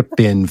to chip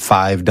in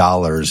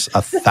 $5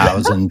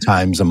 1,000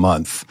 times a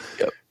month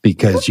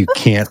because you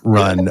can't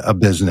run a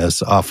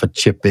business off a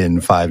chip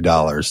in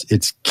 $5.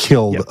 It's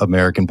killed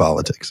American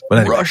politics. But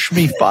anyway. Rush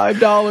me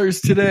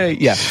 $5 today.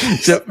 Yeah.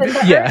 So, the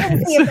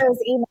urgency of those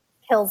emails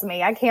kills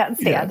me. I can't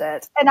stand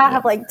it. And I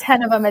have like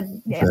 10 of them a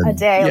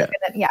day.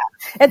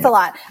 It's a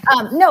lot.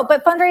 No,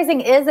 but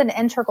fundraising is an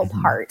integral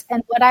part.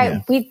 And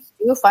we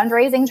do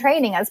fundraising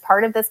training as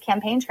part of this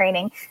campaign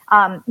training.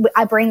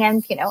 I bring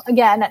in,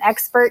 again, an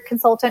expert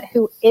consultant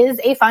who is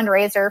a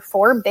fundraiser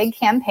for big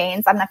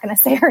campaigns. I'm not going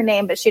to say her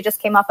name, but she just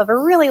came off of a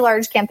really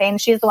large campaign.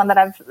 She's the one that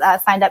I've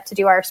signed up to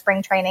do our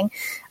spring training.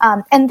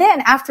 And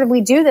then after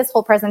we do this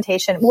whole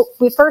presentation,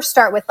 we first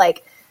start with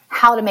like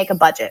how to make a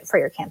budget for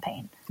your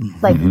campaign,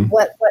 like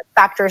what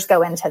factors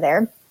go into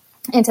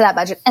that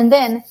budget, and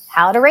then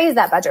how to raise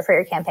that budget for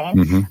your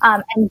campaign.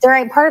 And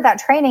during part of that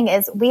training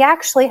is we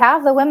actually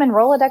have the women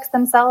Rolodex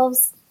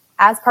themselves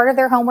as part of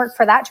their homework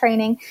for that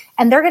training.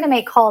 And they're going to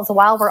make calls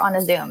while we're on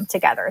a Zoom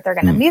together. They're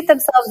going to mute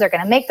themselves. They're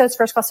going to make those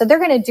first calls. So they're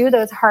going to do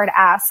those hard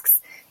asks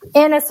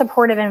in a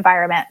supportive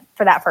environment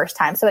for that first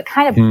time. So it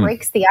kind of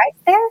breaks the ice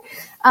there.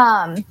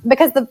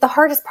 Because the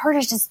hardest part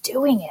is just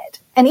doing it.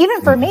 And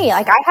even for me,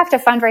 like I have to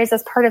fundraise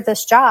as part of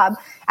this job.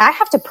 I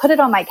have to put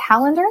it on my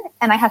calendar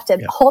and I have to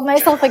hold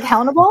myself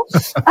accountable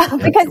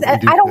because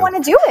I don't want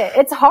to do it.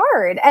 It's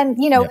hard. And,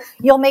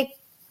 you'll make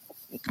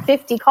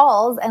 50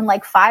 calls and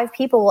like 5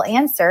 people will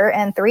answer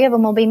and 3 of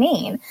them will be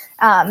mean.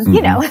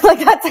 Like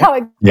that's how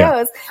it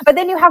goes. But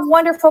then you have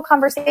wonderful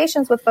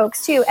conversations with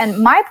folks too.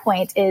 And my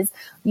point is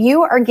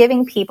you are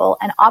giving people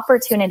an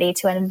opportunity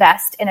to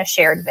invest in a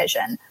shared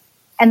vision.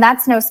 And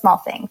that's no small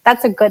thing.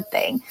 That's a good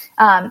thing.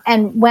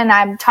 And when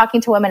I'm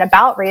talking to women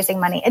about raising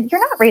money, you're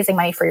not raising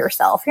money for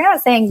yourself. You're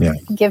not saying,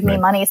 give me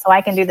money so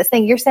I can do this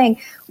thing. You're saying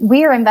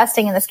we are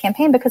investing in this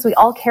campaign because we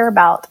all care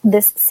about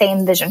this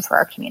same vision for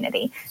our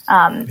community.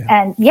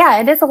 And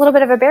it is a little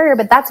bit of a barrier,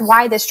 but that's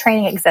why this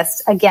training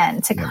exists,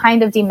 again, to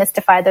kind of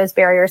demystify those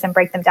barriers and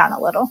break them down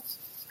a little.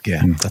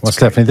 Yeah. Well,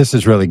 Stephanie, this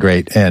is really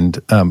great. And,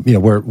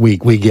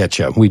 we get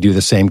you. We do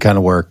the same kind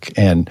of work.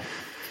 And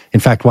in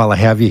fact, while I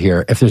have you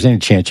here, if there's any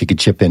chance you could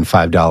chip in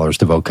 $5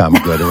 to Vote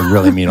Common Good, it would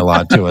really mean a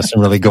lot to us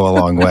and really go a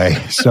long way.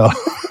 So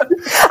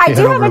I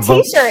do have a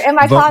T-shirt in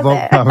my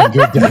closet.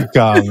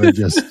 VoteCommonGood.com and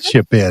just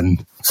chip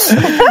in.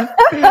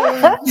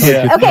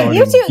 Okay,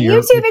 you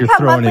two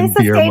become monthly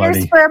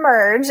sustainers for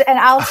Emerge, and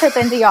I'll chip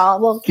into y'all.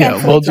 We'll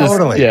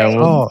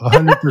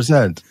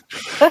 100%.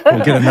 We'll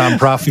get a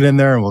nonprofit in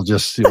there, and we'll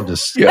just keep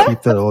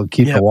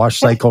the wash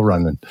cycle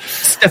running.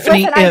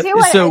 Stephanie, listen, I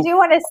do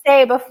want to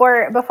say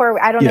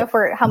before I don't know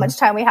how much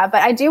time we have,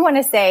 but I do want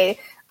to say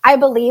I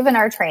believe in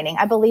our training.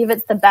 I believe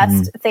it's the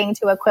best thing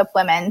to equip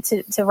women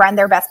to run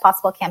their best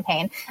possible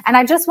campaign. And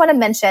I just want to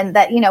mention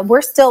that,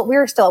 we're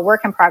still a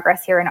work in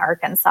progress here in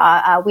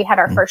Arkansas. We had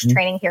our first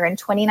training here in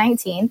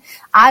 2019.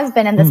 I've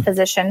been in this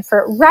position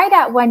for right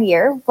at 1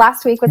 year.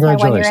 Last week was my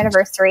 1 year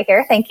anniversary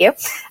here. Thank you.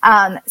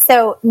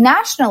 So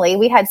nationally,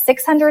 we had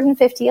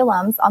 650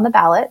 alums on the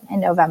ballot in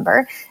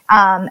November.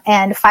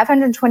 And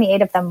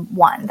 528 of them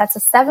won. That's a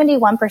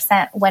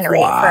 71% win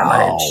rate for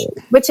Emerge,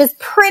 which is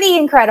pretty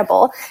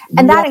incredible.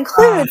 And that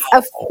includes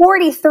a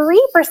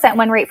 43%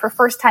 win rate for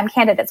first-time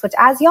candidates, which,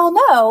 as y'all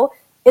know,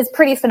 is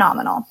pretty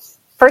phenomenal.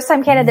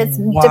 First-time candidates,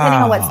 depending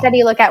on what study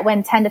you look at,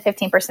 win 10 to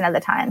 15% of the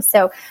time.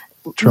 So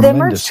the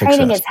Emerge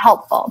training is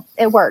helpful.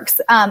 It works.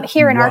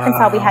 Here in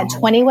Arkansas, we had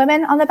 20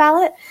 women on the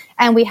ballot,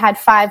 and we had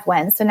 5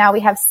 wins. So now we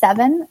have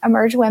 7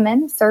 Emerge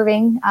women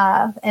serving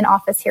in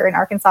office here in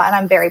Arkansas, and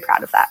I'm very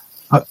proud of that.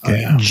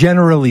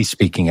 Generally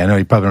speaking, I know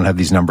you probably don't have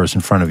these numbers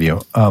in front of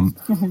you.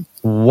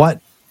 What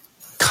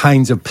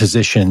kinds of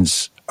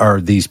positions are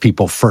these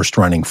people first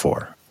running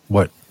for?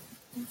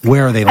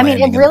 Where are they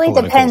landing? It really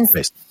depends.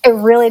 It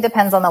really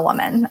depends on the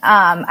woman.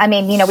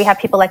 We have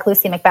people like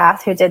Lucy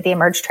McBath, who did the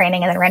Emerge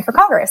training and then ran for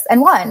Congress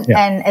and won,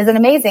 and is an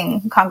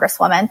amazing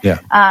congresswoman. Yeah.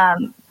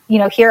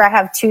 Here I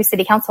have 2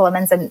 city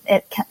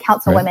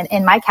councilwomen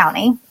in my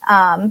county,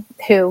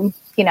 who,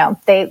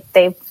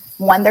 they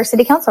won their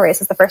city council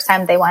races the first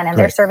time they won, and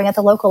they're serving at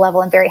the local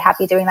level and very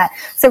happy doing that.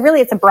 So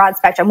really it's a broad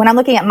spectrum. When I'm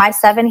looking at my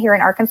 7 here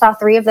in Arkansas,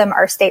 3 of them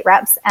are state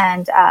reps,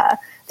 and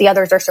the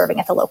others are serving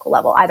at the local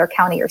level, either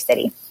county or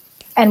city.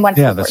 And one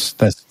that's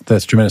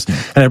tremendous.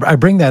 And I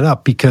bring that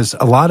up because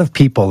a lot of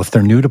people, if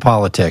they're new to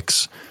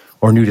politics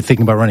or new to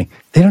thinking about running,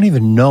 they don't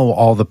even know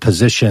all the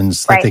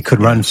positions that they could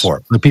run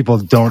for. The people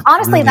don't.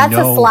 Honestly, really that's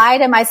know. A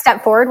slide in my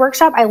Step Forward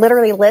workshop. I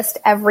literally list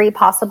every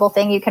possible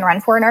thing you can run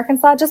for in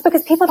Arkansas, just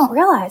because people don't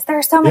realize there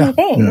are so many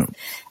things.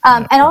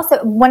 And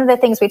also, one of the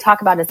things we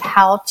talk about is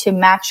how to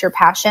match your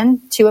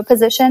passion to a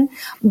position,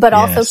 but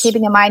also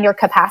keeping in mind your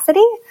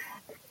capacity.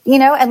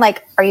 And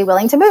are you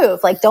willing to move?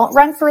 Don't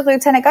run for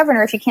lieutenant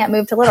governor if you can't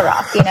move to Little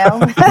Rock,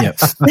 Don't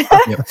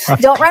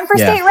run for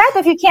state rep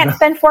if you can't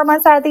spend 4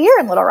 months out of the year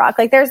in Little Rock.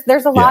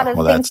 There's a lot of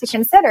things to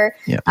consider.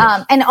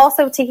 And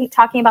also to keep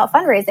talking about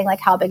fundraising,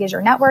 how big is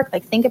your network?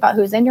 Think about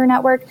who's in your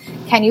network.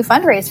 Can you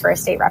fundraise for a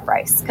state rep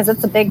race? Because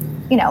it's a big,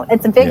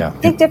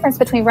 big difference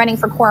between running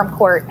for quorum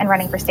court and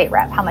running for state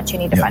rep, how much you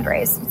need to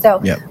fundraise.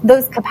 So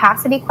those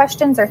capacity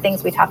questions are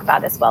things we talk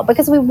about as well,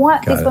 because we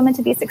want these women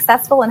to be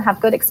successful and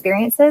have good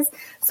experiences.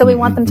 So we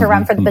want them to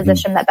run for the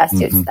position that best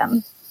suits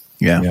them.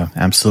 Yeah,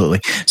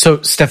 absolutely.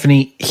 So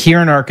Stephanie, here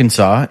in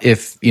Arkansas,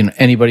 if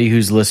anybody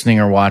who's listening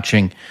or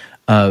watching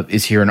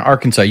is here in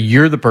Arkansas,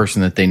 you're the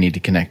person that they need to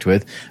connect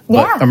with.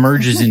 But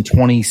Emerge is in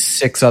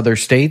 26 other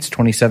states,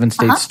 27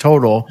 states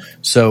total.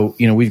 So,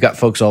 we've got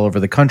folks all over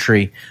the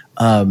country.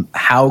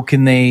 How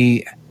can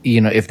they,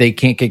 if they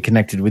can't get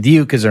connected with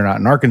you because they're not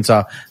in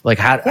Arkansas,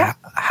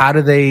 how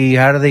do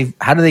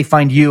they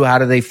find you? How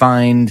do they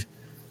find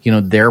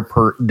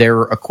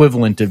their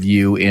equivalent of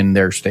you in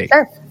their state?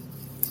 Sure.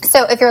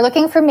 So if you're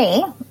looking for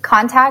me,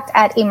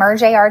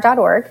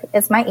 contact@emergear.org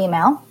is my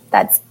email.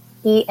 That's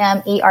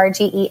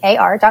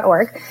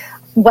EMERGEAR.org.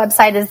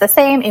 Website is the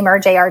same,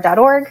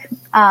 emergear.org.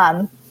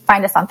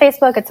 Find us on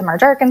Facebook. It's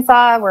Emerge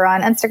Arkansas. We're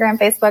on Instagram,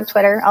 Facebook,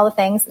 Twitter, all the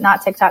things.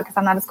 Not TikTok because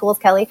I'm not as cool as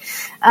Kelly.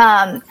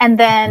 And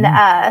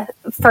then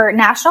for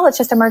national, it's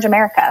just Emerge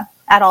America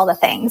at all the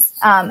things.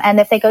 And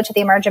if they go to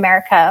the Emerge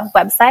America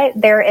website,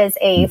 there is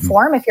a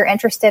form. If you're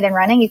interested in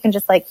running, you can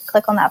just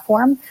click on that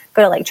form,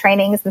 go to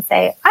trainings and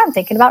say, I'm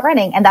thinking about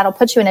running. And that'll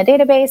put you in a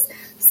database.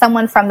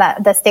 Someone from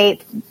the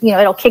state,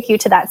 it'll kick you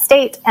to that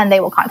state and they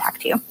will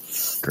contact you.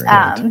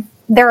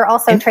 There are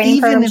also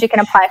training programs you can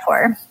apply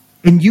for.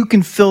 And you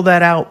can fill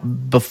that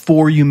out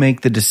before you make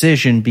the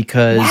decision,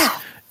 because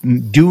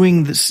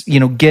doing this,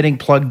 getting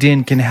plugged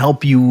in can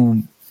help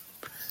you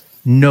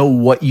know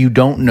what you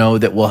don't know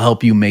that will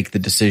help you make the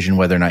decision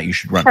whether or not you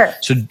should run. Sure.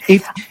 So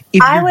if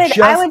I would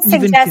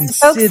suggest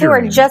folks who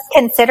are just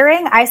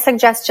considering, I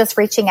suggest just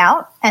reaching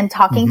out and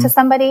talking to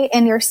somebody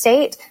in your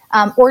state,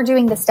 or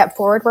doing the Step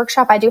Forward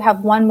workshop. I do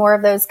have one more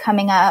of those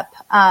coming up,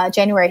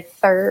 January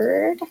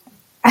 3rd.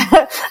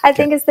 I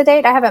think is the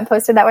date. I haven't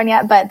posted that one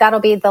yet, but that'll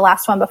be the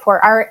last one before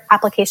our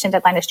application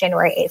deadline is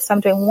January 8th. So I'm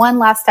doing one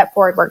last Step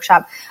Forward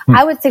workshop.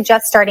 I would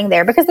suggest starting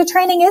there because the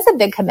training is a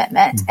big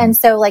commitment. And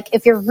so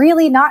if you're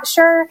really not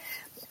sure,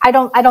 I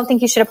don't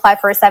think you should apply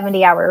for a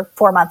 70-hour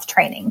 4-month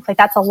training.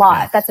 That's a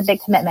lot. That's a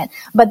big commitment.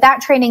 But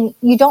that training,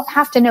 you don't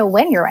have to know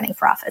when you're running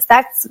for office.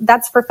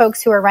 That's for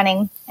folks who are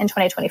running in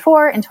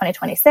 2024, in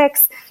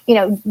 2026.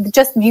 You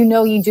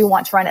do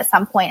want to run at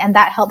some point, and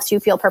that helps you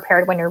feel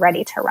prepared when you're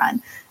ready to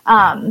run.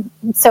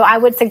 So I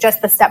would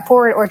suggest the Step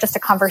Forward or just a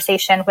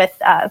conversation with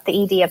the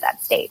ED of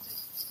that state.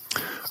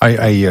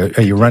 Are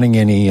you running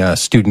any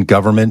student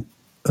government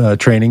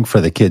training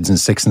for the kids in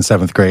 6th and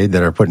 7th grade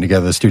that are putting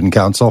together the student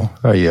council?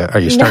 Are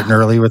you starting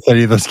early with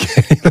any of those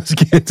kids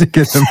to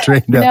get them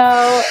trained up?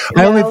 No,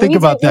 I only think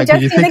about that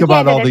because you think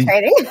about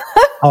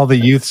all the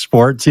youth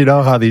sports,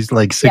 how these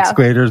like 6th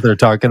graders, they're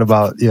talking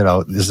about,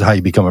 this is how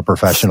you become a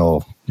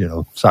professional,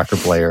 soccer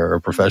player or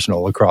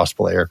professional lacrosse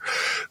player.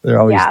 They're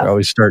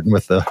always starting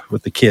with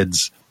the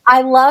kids.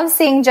 I love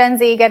seeing Gen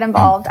Z get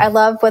involved. I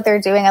love what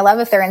they're doing. I love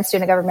if they're in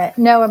student government.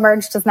 No,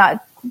 Emerge does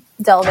not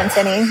delve into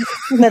any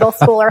middle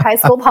school or high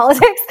school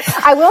politics.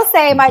 I will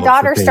say my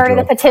daughter started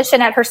a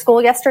petition at her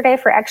school yesterday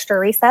for extra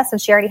recess, and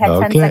she already had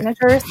 10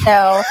 signatures.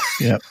 So,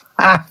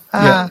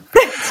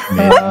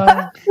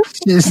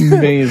 she's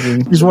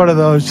amazing. She's one of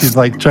those. She's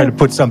like trying to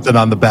put something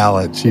on the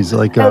ballot. She's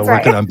like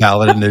working on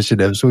ballot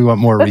initiatives. We want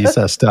more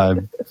recess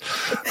time.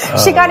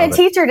 She got a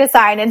teacher to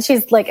sign, and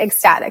she's like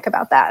ecstatic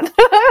about that.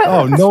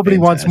 Nobody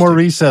wants more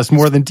recess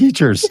more than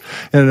teachers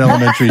in an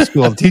elementary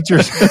school.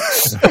 Teachers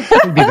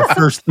would be the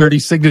first 30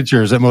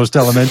 signatures at most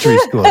elementary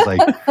schools.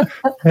 Like,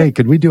 hey,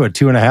 could we do a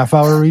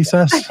 2.5-hour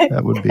recess?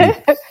 That would be.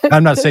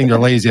 I'm not saying they're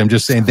lazy. I'm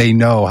just saying they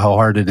know how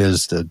hard it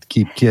is to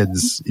keep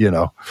kids,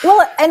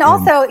 Well, and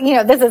also,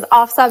 this is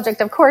off subject,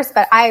 of course,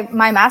 but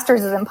my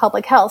master's is in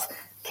public health.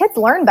 Kids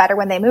learn better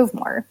when they move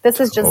more. This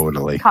is just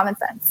common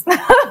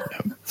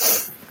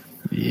sense.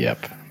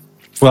 Yep.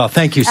 Well,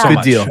 thank you so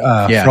much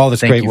for all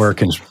this great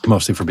work and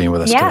mostly for being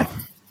with us today.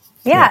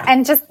 Yeah,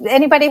 and just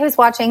anybody who's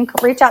watching,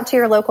 reach out to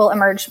your local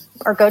Emerge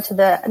or go to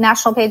the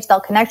national page. They'll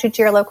connect you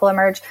to your local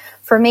Emerge.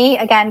 For me,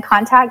 again,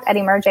 contact at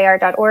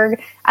emergear.org.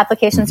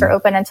 Applications are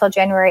open until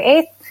January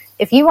 8th.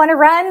 If you want to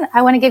run,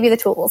 I want to give you the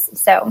tools.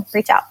 So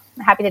reach out.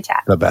 I'm happy to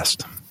chat. The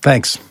best.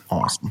 Thanks.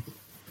 Awesome.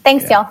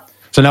 Thanks, y'all.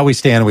 So now we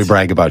stand and we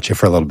brag about you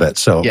for a little bit.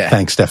 So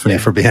thanks, Stephanie,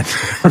 for being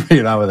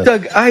on with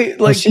us.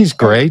 Doug, she's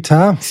great,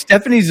 huh?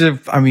 Stephanie's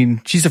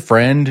she's a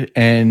friend,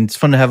 and it's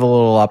fun to have a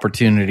little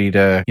opportunity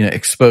to,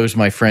 expose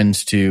my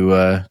friends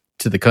to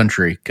the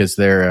country because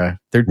they're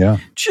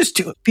just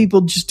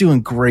people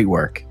doing great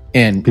work.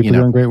 And people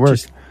doing great work.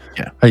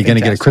 Are you going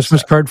to get a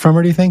Christmas card from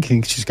her, do you think?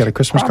 She's got a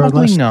Christmas card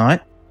list?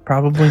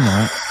 Probably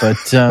not. But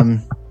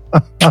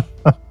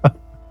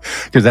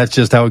because that's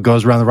just how it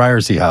goes around the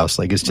Ryerson house.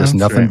 Like it's just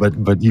nothing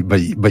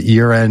but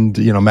year end,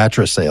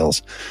 mattress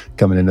sales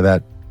coming into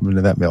that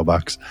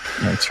mailbox.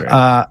 That's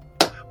right.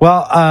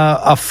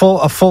 A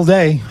full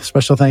day.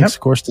 Special thanks, of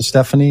course, to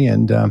Stephanie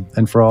and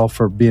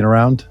for being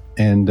around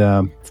and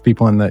for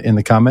people in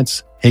the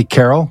comments. Hey,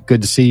 Carol,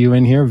 good to see you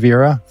in here.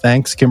 Vera,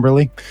 thanks.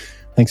 Kimberly,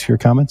 thanks for your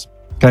comments.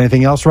 Got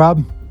anything else,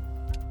 Rob?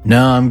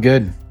 No, I'm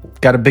good.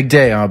 Got a big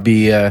day. I'll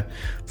be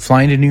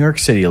flying to New York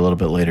City a little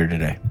bit later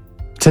today.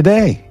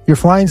 Today? You're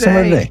flying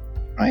somewhere today?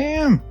 I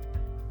am.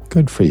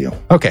 Good for you.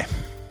 Okay.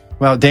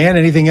 Well, Dan,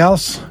 anything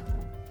else?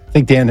 I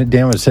think Dan had a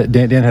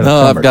plumber.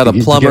 No, I've got a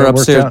plumber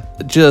upstairs.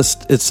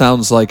 It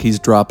sounds like he's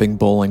dropping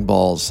bowling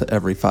balls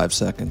every 5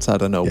 seconds. I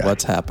don't know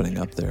what's happening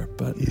up there,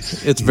 but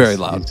it's very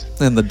loud.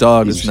 And the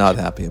dog is not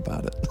happy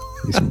about it.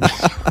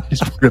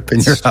 He's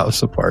ripping your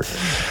house apart.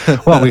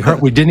 Well,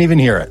 we didn't even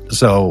hear it.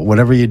 So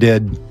whatever you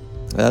did,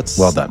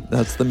 well done.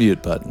 That's the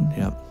mute button.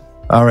 Yeah.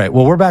 All right.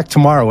 Well, we're back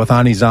tomorrow with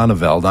Ani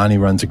Zonneveld. Ani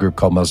runs a group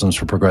called Muslims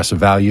for Progressive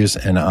Values,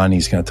 and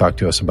Ani's going to talk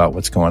to us about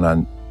what's going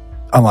on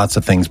lots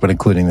of things, but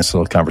including this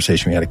little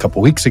conversation we had a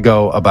couple weeks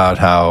ago about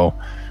how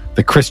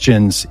the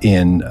Christians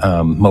in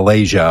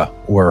Malaysia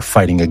were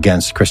fighting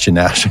against Christian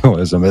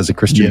nationalism as a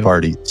Christian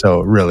party.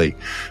 So really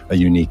a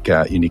unique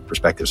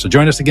perspective. So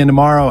join us again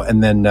tomorrow,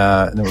 and then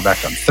we're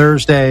back on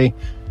Thursday.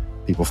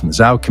 People from the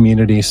Zao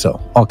community. So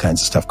all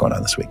kinds of stuff going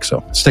on this week.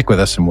 So stick with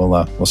us, and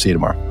we'll see you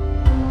tomorrow.